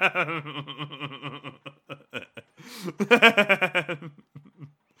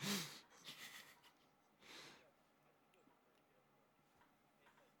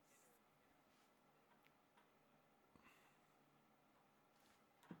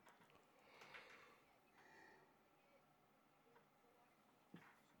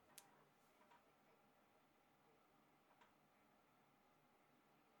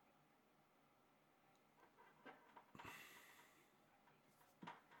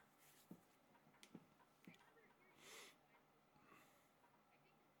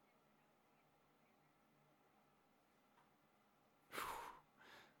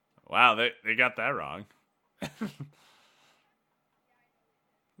 Wow, they got that wrong.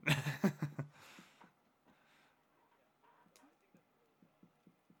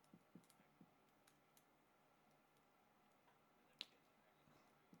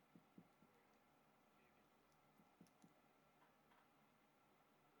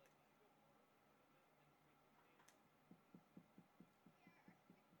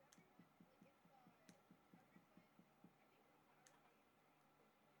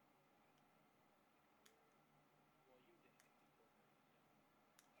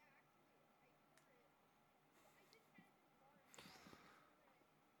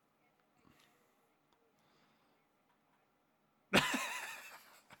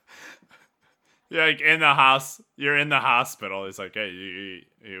 You're like in the house. You're in the hospital. It's like, hey,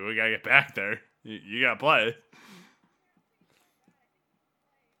 we gotta get back there. You gotta play.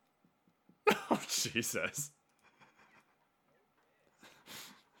 Oh Jesus,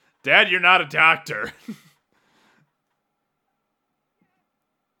 Dad, you're not a doctor.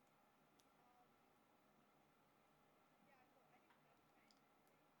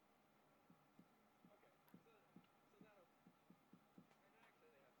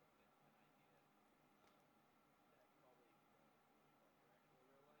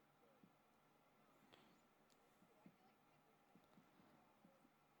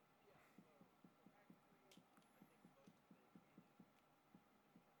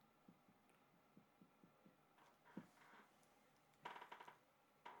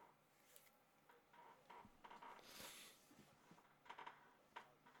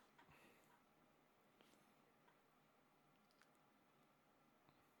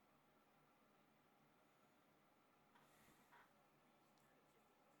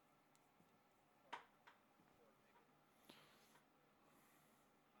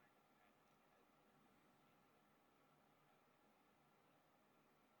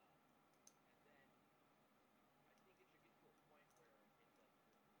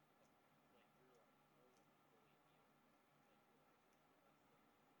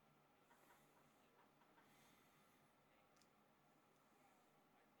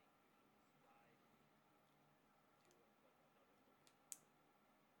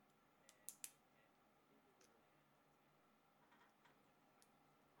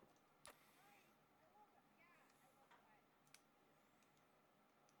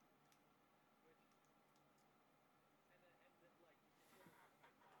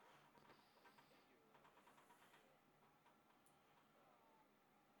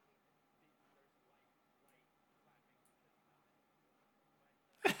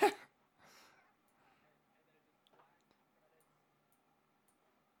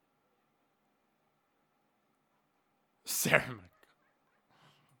 Sarah.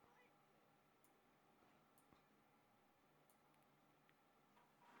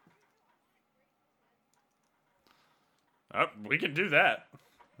 Oh, we can do that.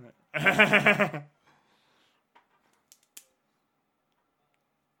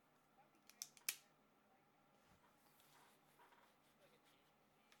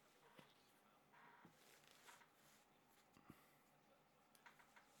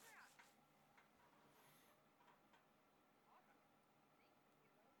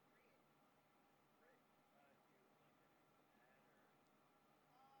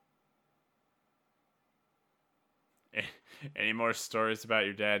 Any more stories about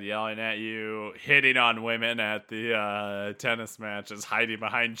your dad yelling at you, hitting on women at the tennis matches, hiding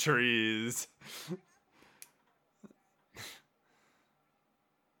behind trees?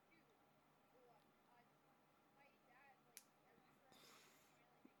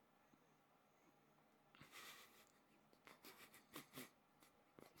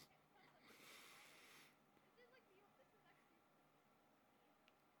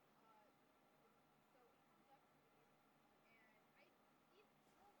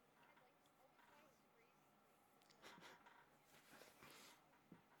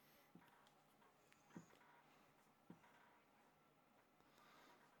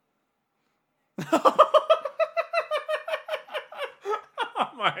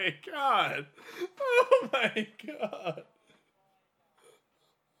 Oh my god. Oh my god.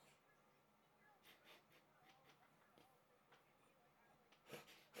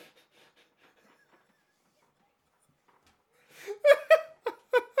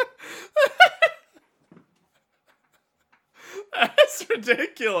 That's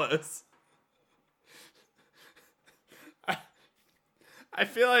ridiculous. I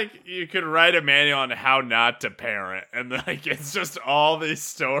feel like you could write a manual on how not to parent, and like it's just all these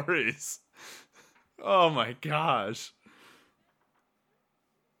stories. Oh my gosh.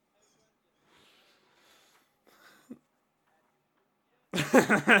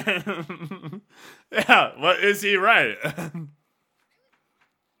 Yeah, what is he right?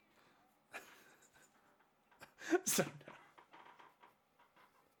 So,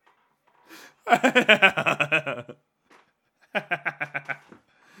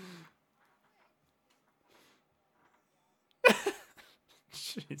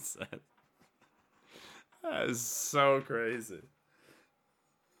 Jesus. That is so crazy.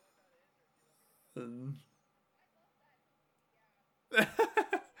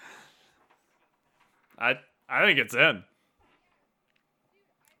 I I think it's in.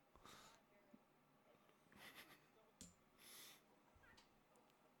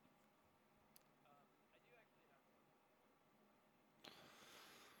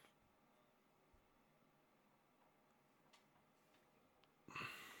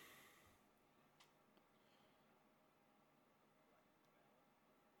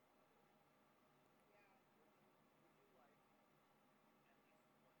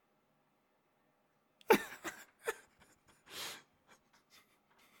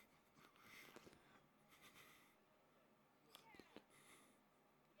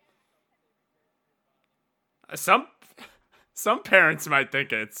 Some some parents might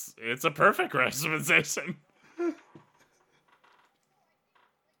think it's a perfect rationalization.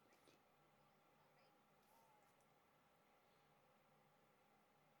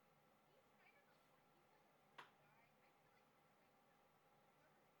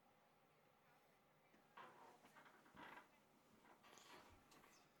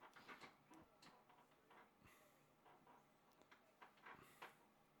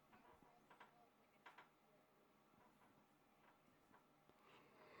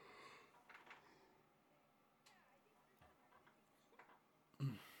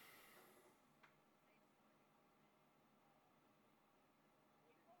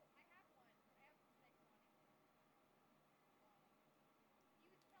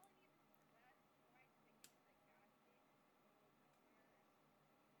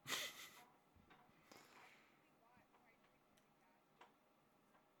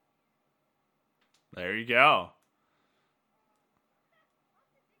 There you go.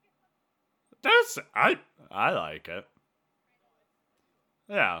 That's I like it.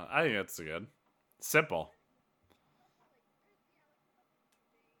 Yeah, I think it's good. Simple.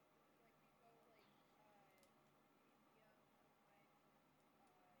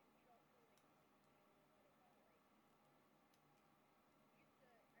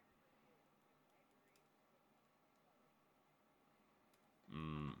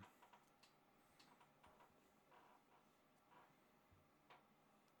 Mm.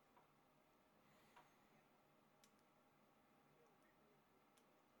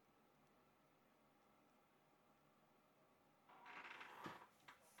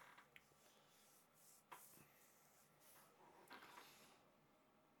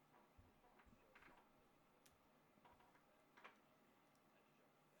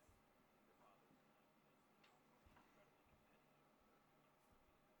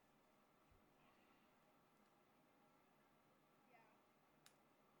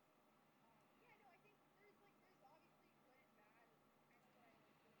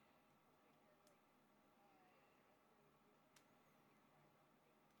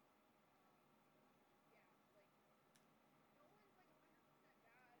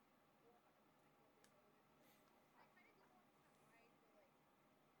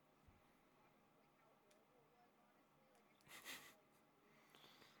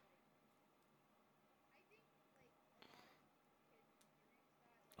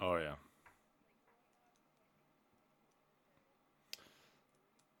 Oh yeah.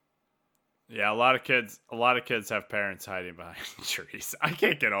 Yeah, a lot of kids have parents hiding behind trees. I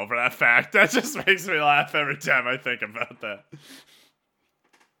can't get over that fact. That just makes me laugh every time I think about that.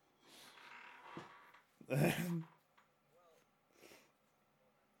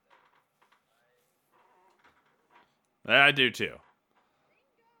 Yeah, I do too.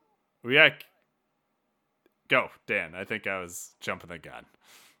 We got go, Dan. I think I was jumping the gun.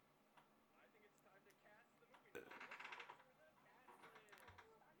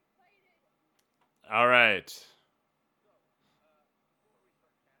 All right.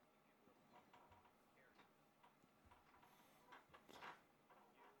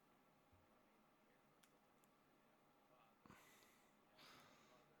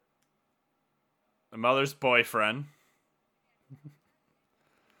 The mother's boyfriend.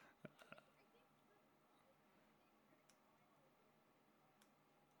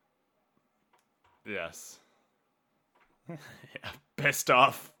 Yes. Yeah. Pissed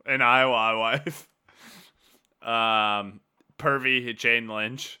off an Iowa wife. Um, pervy Jane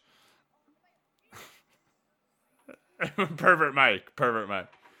Lynch. Pervert Mike. Pervert Mike.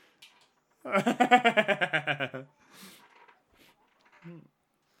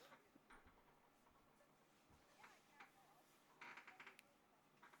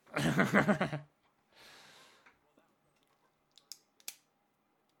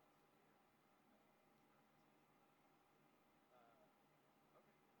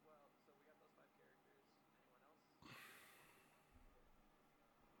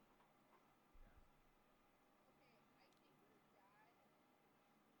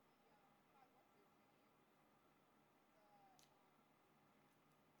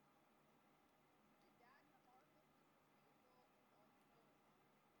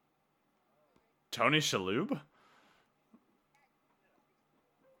 Tony Shalhoub?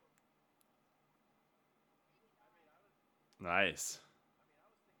 Nice.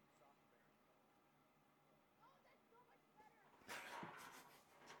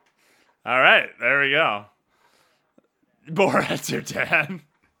 All right, there we go. Borat's your dad.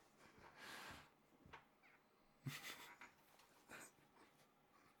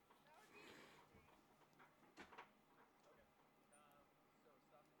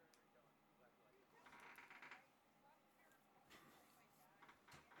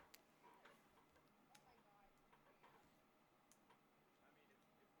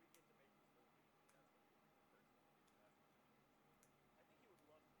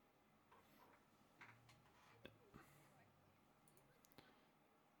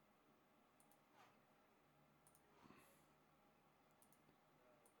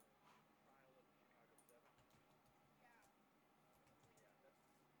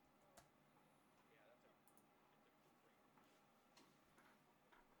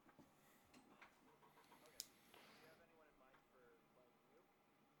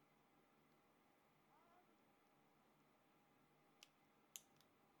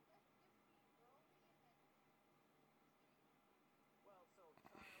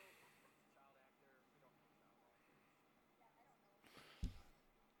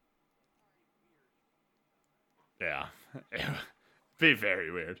 Yeah. Be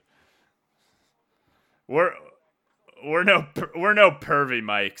very weird. We're we're no pervy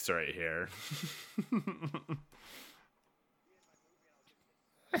mics right here.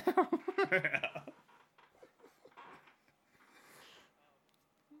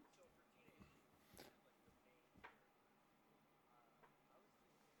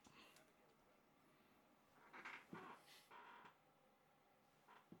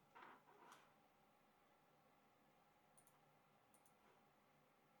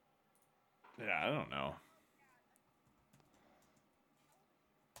 Yeah, I don't know.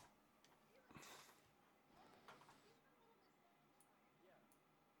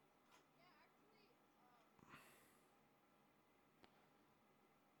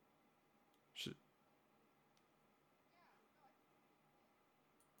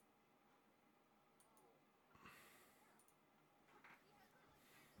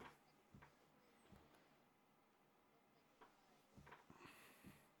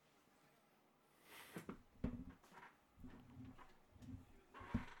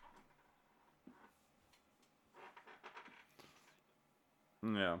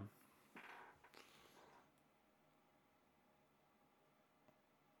 Yeah.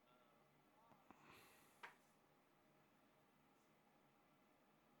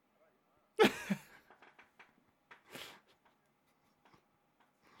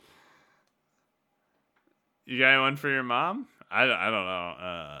 You got one for your mom? I don't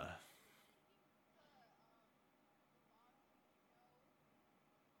know.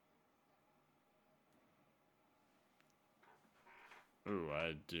 Ooh,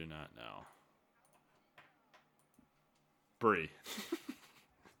 I do not know. Brie.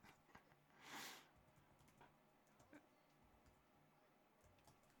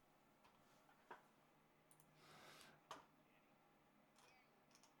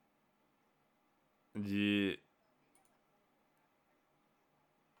 Ye-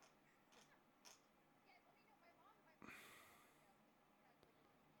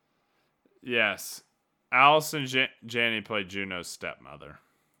 yes. Allison Janney played Juno's stepmother.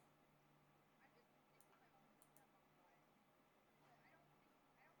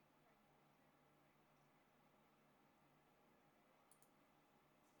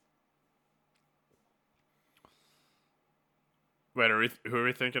 Wait, who are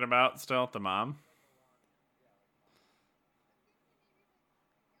we thinking about still? The mom?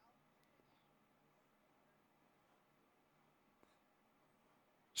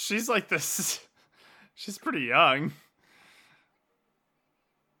 She's like this. She's pretty young.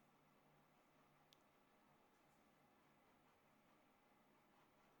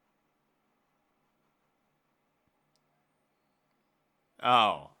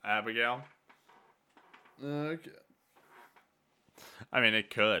 Oh, Abigail. Okay. I mean, it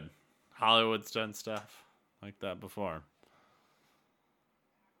could. Hollywood's done stuff like that before.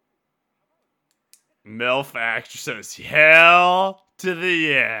 MILF actresses. Hell to the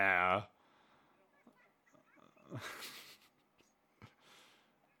yeah.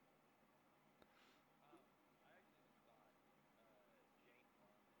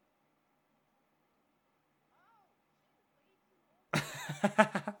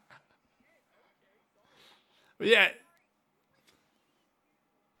 Yeah.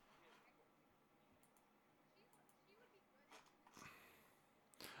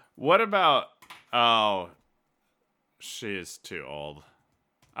 What about. Oh, she is too old.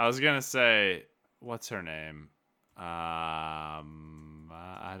 I was gonna say, what's her name? I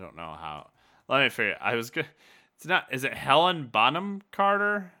don't know how. Let me figure. I was good. It's not. Is it Helen Bonham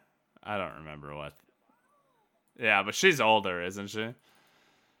Carter? I don't remember what. Yeah, but she's older, isn't she?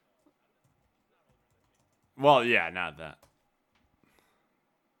 Well, yeah, not that.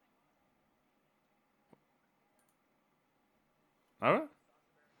 Oh,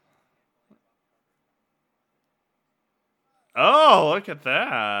 oh, look at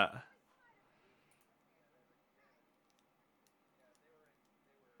that.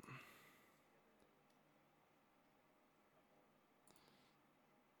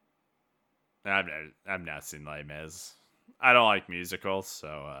 I've not seen Les Mis. I don't like musicals, so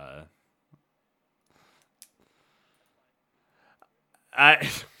I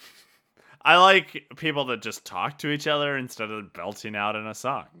I like people that just talk to each other instead of belting out in a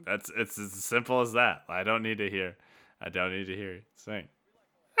song. It's as simple as that. I don't need to hear you sing.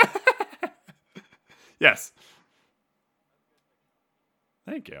 Yes.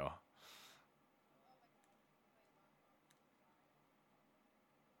 Thank you.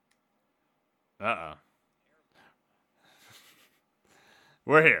 Uh-oh.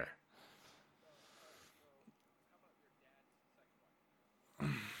 We're here.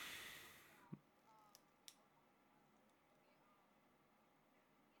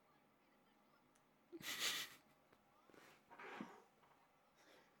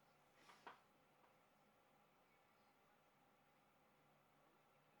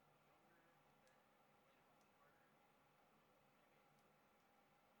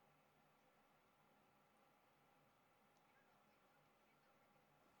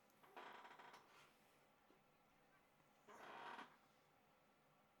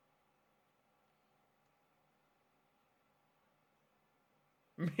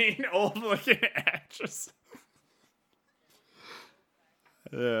 Mean old looking actress.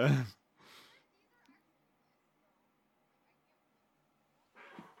 Yeah.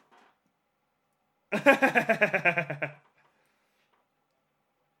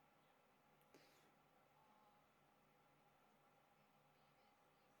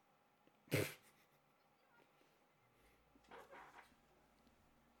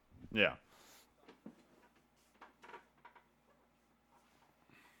 Yeah.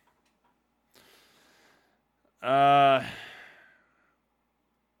 Uh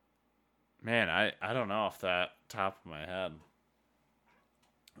Man, I don't know off that top of my head.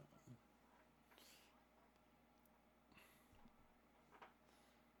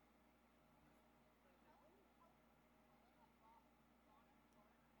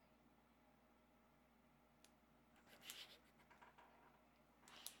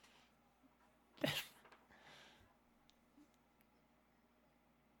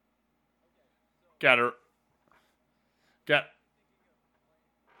 Got her. Got.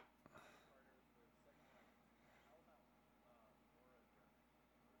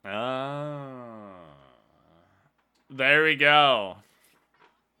 Oh. There we go.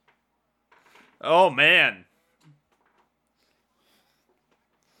 Oh man.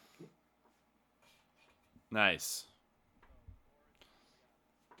 Nice.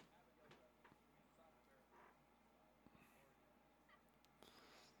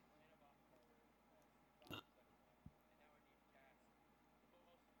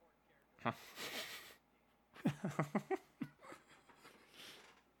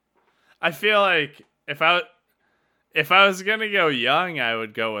 I feel like if I was gonna go young, I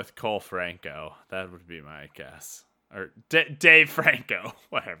would go with Cole Franco. That would be my guess, or Dave Franco,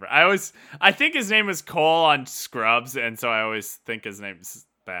 whatever. I think his name was Cole on Scrubs, and so I always think his name's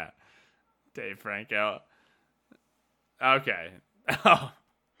that Dave Franco. Okay. Oh,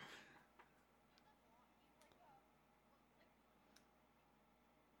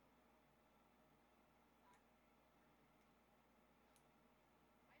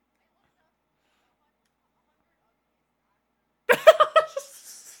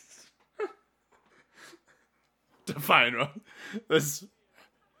 Define what this.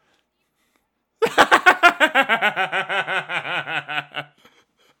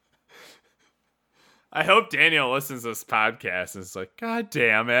 I hope Daniel listens to this podcast and is like, God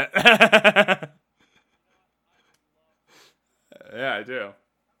damn it. Yeah, I do.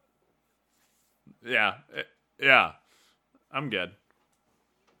 Yeah. Yeah. I'm good.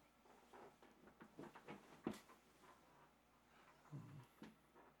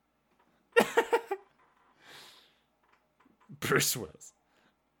 Bruce Willis.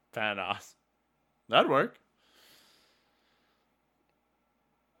 Panos. That'd work.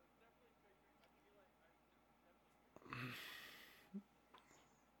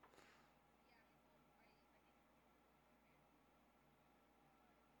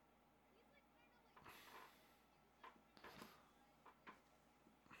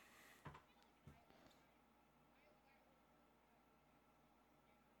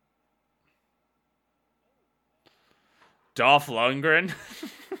 Dolph Lundgren.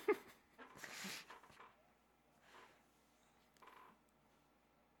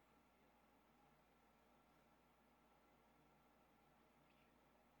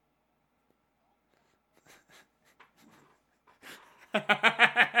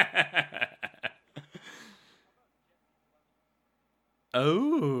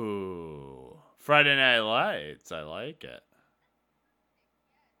 Oh, Friday Night Lights. I like it.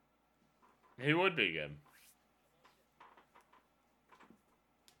 He would be good.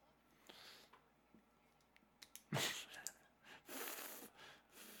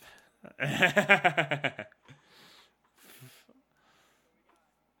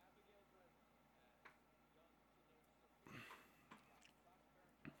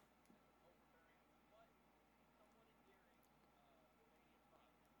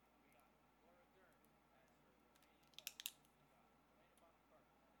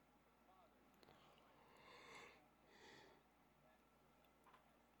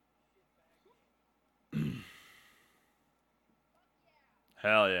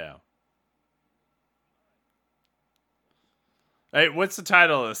 Hell yeah. Hey, what's the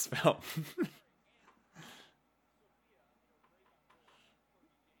title of this film?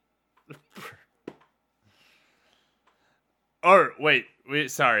 Or wait,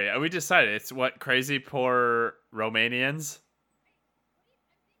 sorry, we decided it's what Crazy Poor Romanians.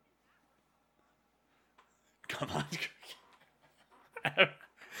 Come on.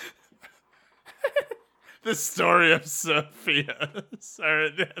 The story of Sophia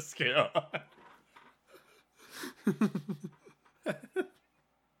Saranescu.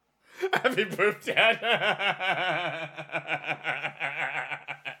 Happy poop, Dad.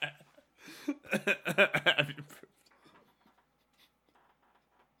 Happy poop.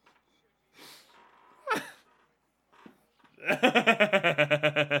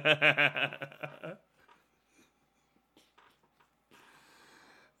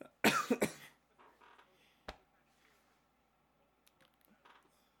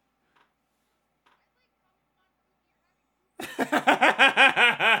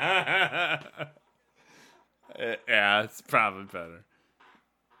 Yeah, it's probably better.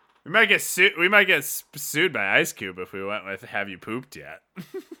 We might get sued. We might get sued by Ice Cube if we went with "Have you pooped yet?"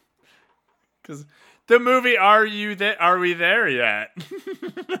 Because the movie "Are You There? Are We There Yet?"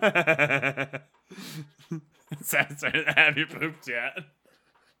 Have you pooped yet?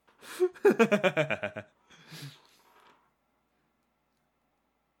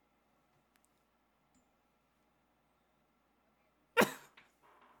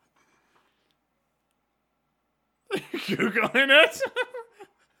 Googling it.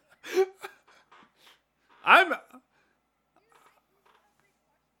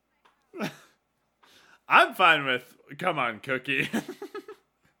 I'm fine with come on, Cookie.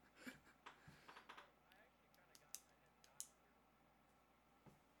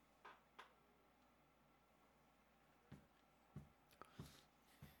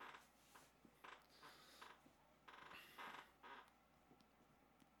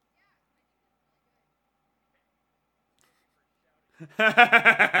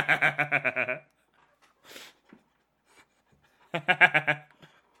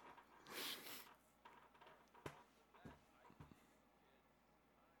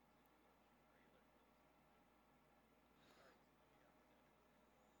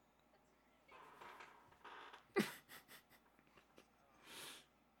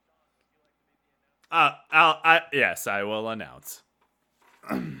 Yes, I will announce.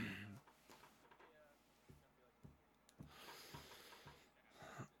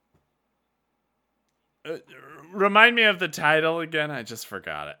 Remind me of the title again. I just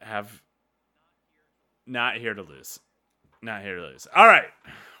forgot it. Not here to lose. Not here to lose. All right,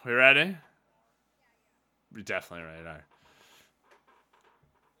 we ready? You're definitely right. All right.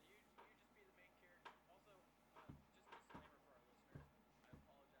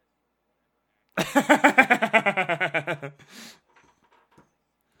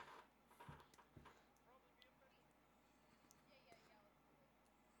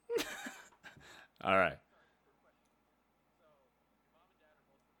 All right.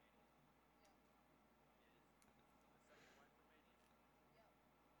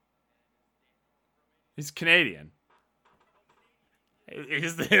 He's Canadian.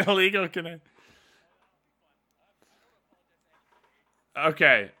 He's the illegal Canadian.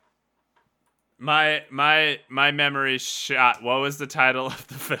 Okay. My memory shot. What was the title of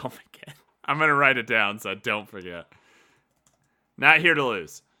the film again? I'm gonna write it down so I don't forget. Not Here to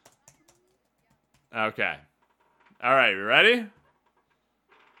Lose. Okay. All right. You ready?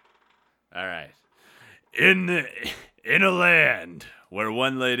 All right. In in a land where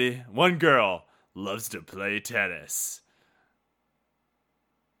one girl loves to play tennis.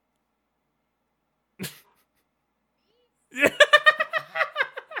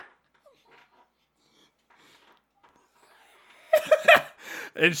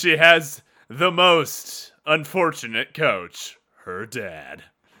 And she has the most unfortunate coach, her dad.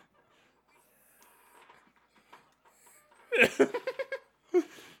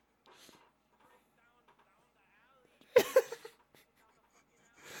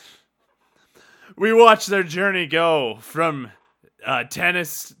 We watch their journey go from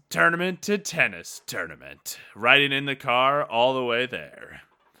tennis tournament to tennis tournament, riding in the car all the way there.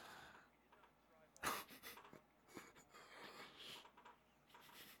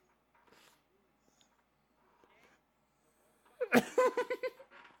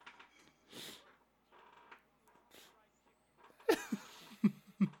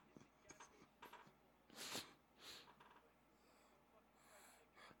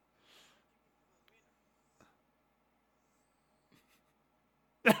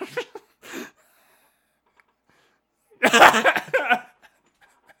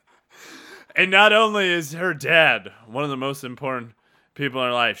 And not only is her dad one of the most important people in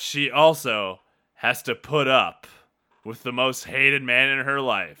her life, she also has to put up with the most hated man in her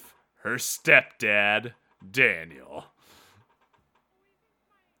life, her stepdad, Daniel.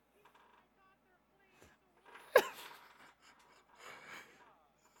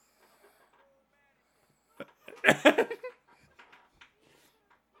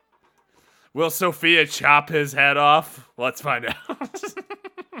 Will Sophia chop his head off? Let's find out.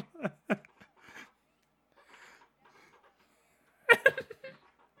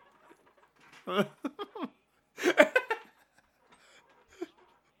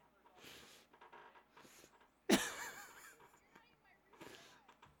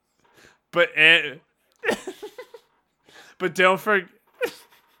 but but don't forget.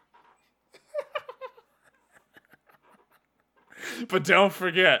 But don't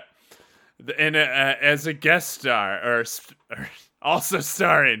forget, as a guest star, or also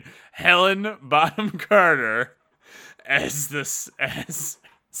starring Helen Bonham Carter as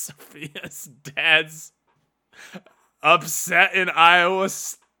Sophia's dad's upset in Iowa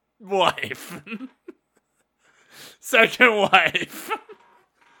wife, second wife.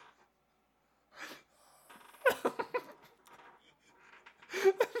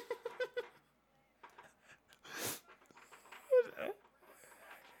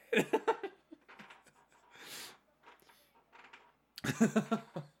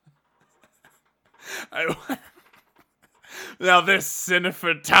 I, Now this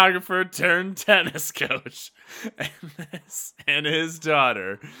cinematographer turned tennis coach and his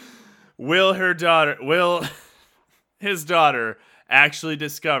daughter will his daughter actually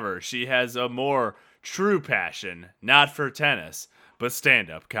discover she has a more true passion not for tennis but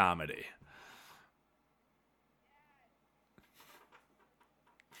stand-up comedy.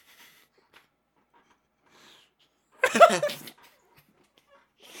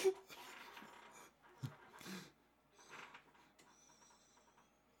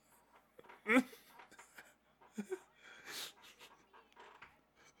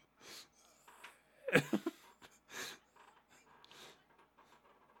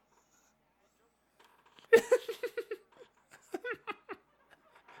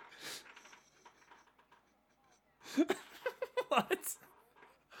 What?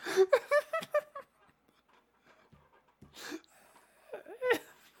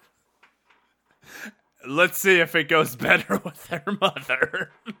 Let's see if it goes better with their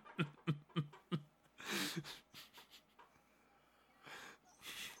mother.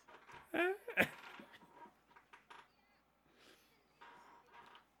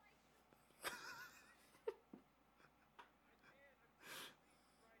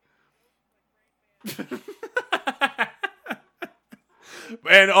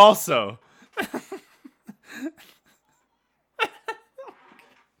 And also,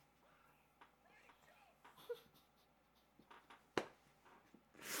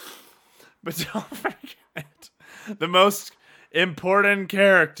 but don't forget, the most important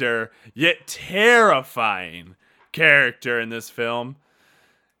character, yet terrifying character in this film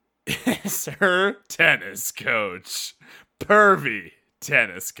is her tennis coach. Pervy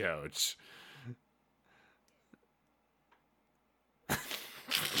tennis coach.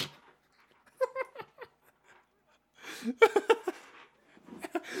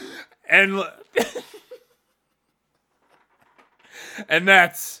 and and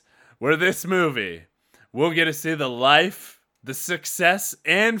that's where this movie we'll get to see the life, the success,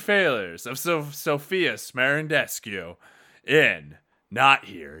 and failures of Sophia Smerendescu in Not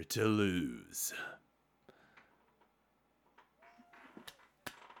Here to Lose.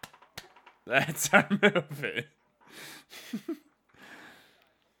 That's our movie.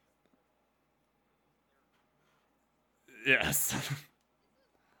 Yes.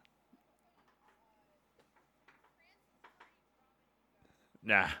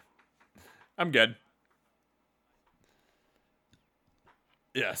 Nah, I'm good.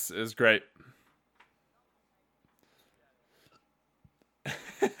 Yes, it was great.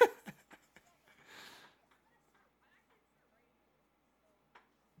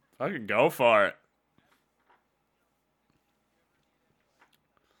 Fucking go for it.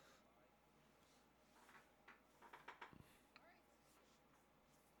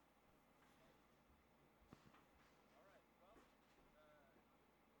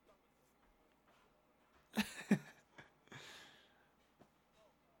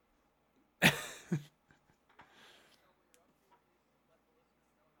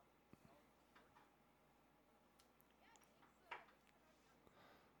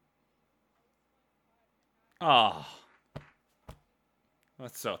 Oh,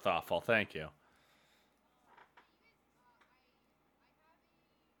 that's so thoughtful. Thank you.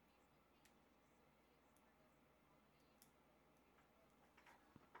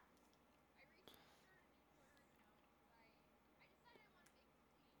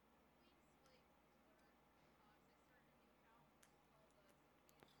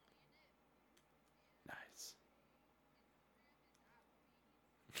 Nice.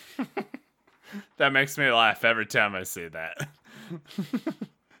 That makes me laugh every time I see that.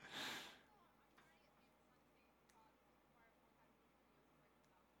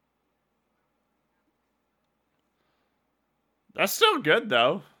 That's still good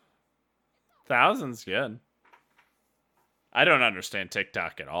though. Thousands good. I don't understand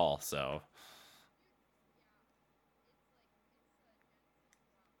TikTok at all, so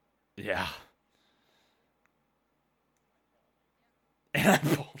yeah. And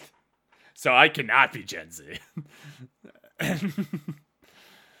I'm old. So I cannot be Gen Z.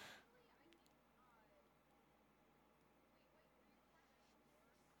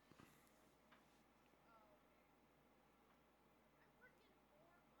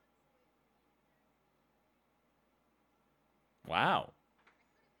 Wow.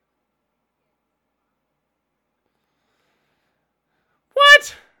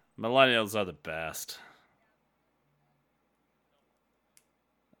 What? Millennials are the best.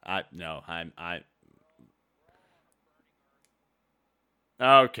 I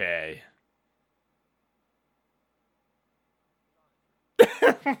okay.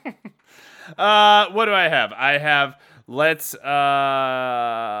 What do I have? I have let's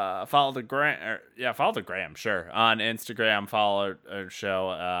follow the follow the gram, sure. On Instagram, follow our show.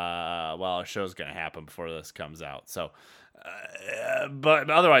 Well, our show's gonna happen before this comes out. So but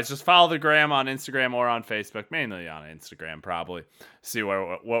otherwise just follow the gram on Instagram or on Facebook, mainly on Instagram probably. See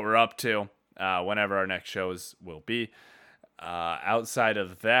what we're up to. Whenever our next shows will be. Outside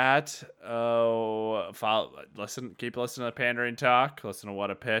of that, keep listening to Pandering Talk. Listen to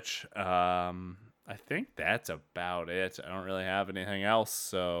What a Pitch. I think that's about it. I don't really have anything else,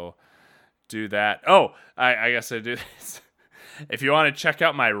 so do that. Oh, I guess I do this. If you want to check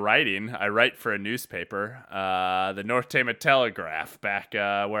out my writing, I write for a newspaper, the North Tama Telegraph, back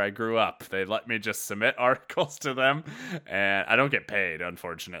where I grew up. They let me just submit articles to them, and I don't get paid,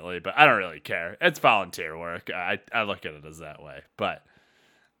 unfortunately, but I don't really care. It's volunteer work. I look at it as that way. But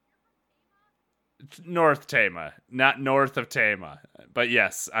North Tama, not north of Tama. But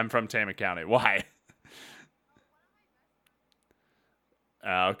yes, I'm from Tama County. Why?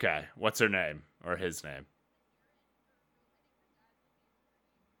 Okay. What's her name? Or his name?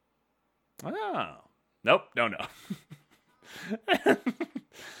 Oh. Nope. No.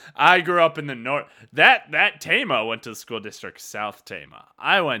 I grew up in the north. That Tama went to school district South Tama.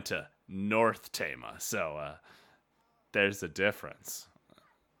 I went to North Tama. So there's a difference.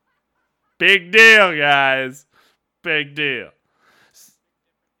 Big deal, guys. Big deal.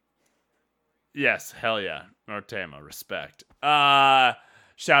 Yes, hell yeah. Nortama, respect. Shout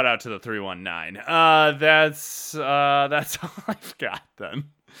out to the 319. That's all I've got then.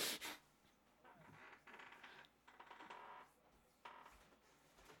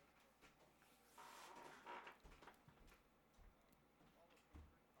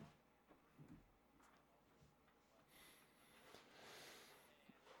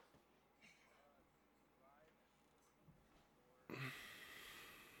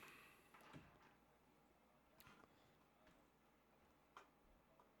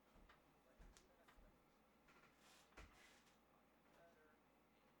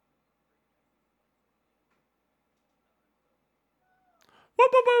 Woo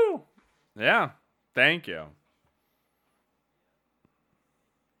boo boo. Yeah, thank you.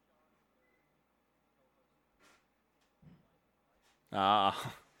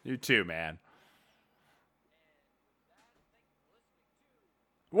 You too, man.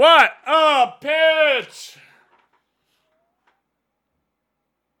 What a pitch!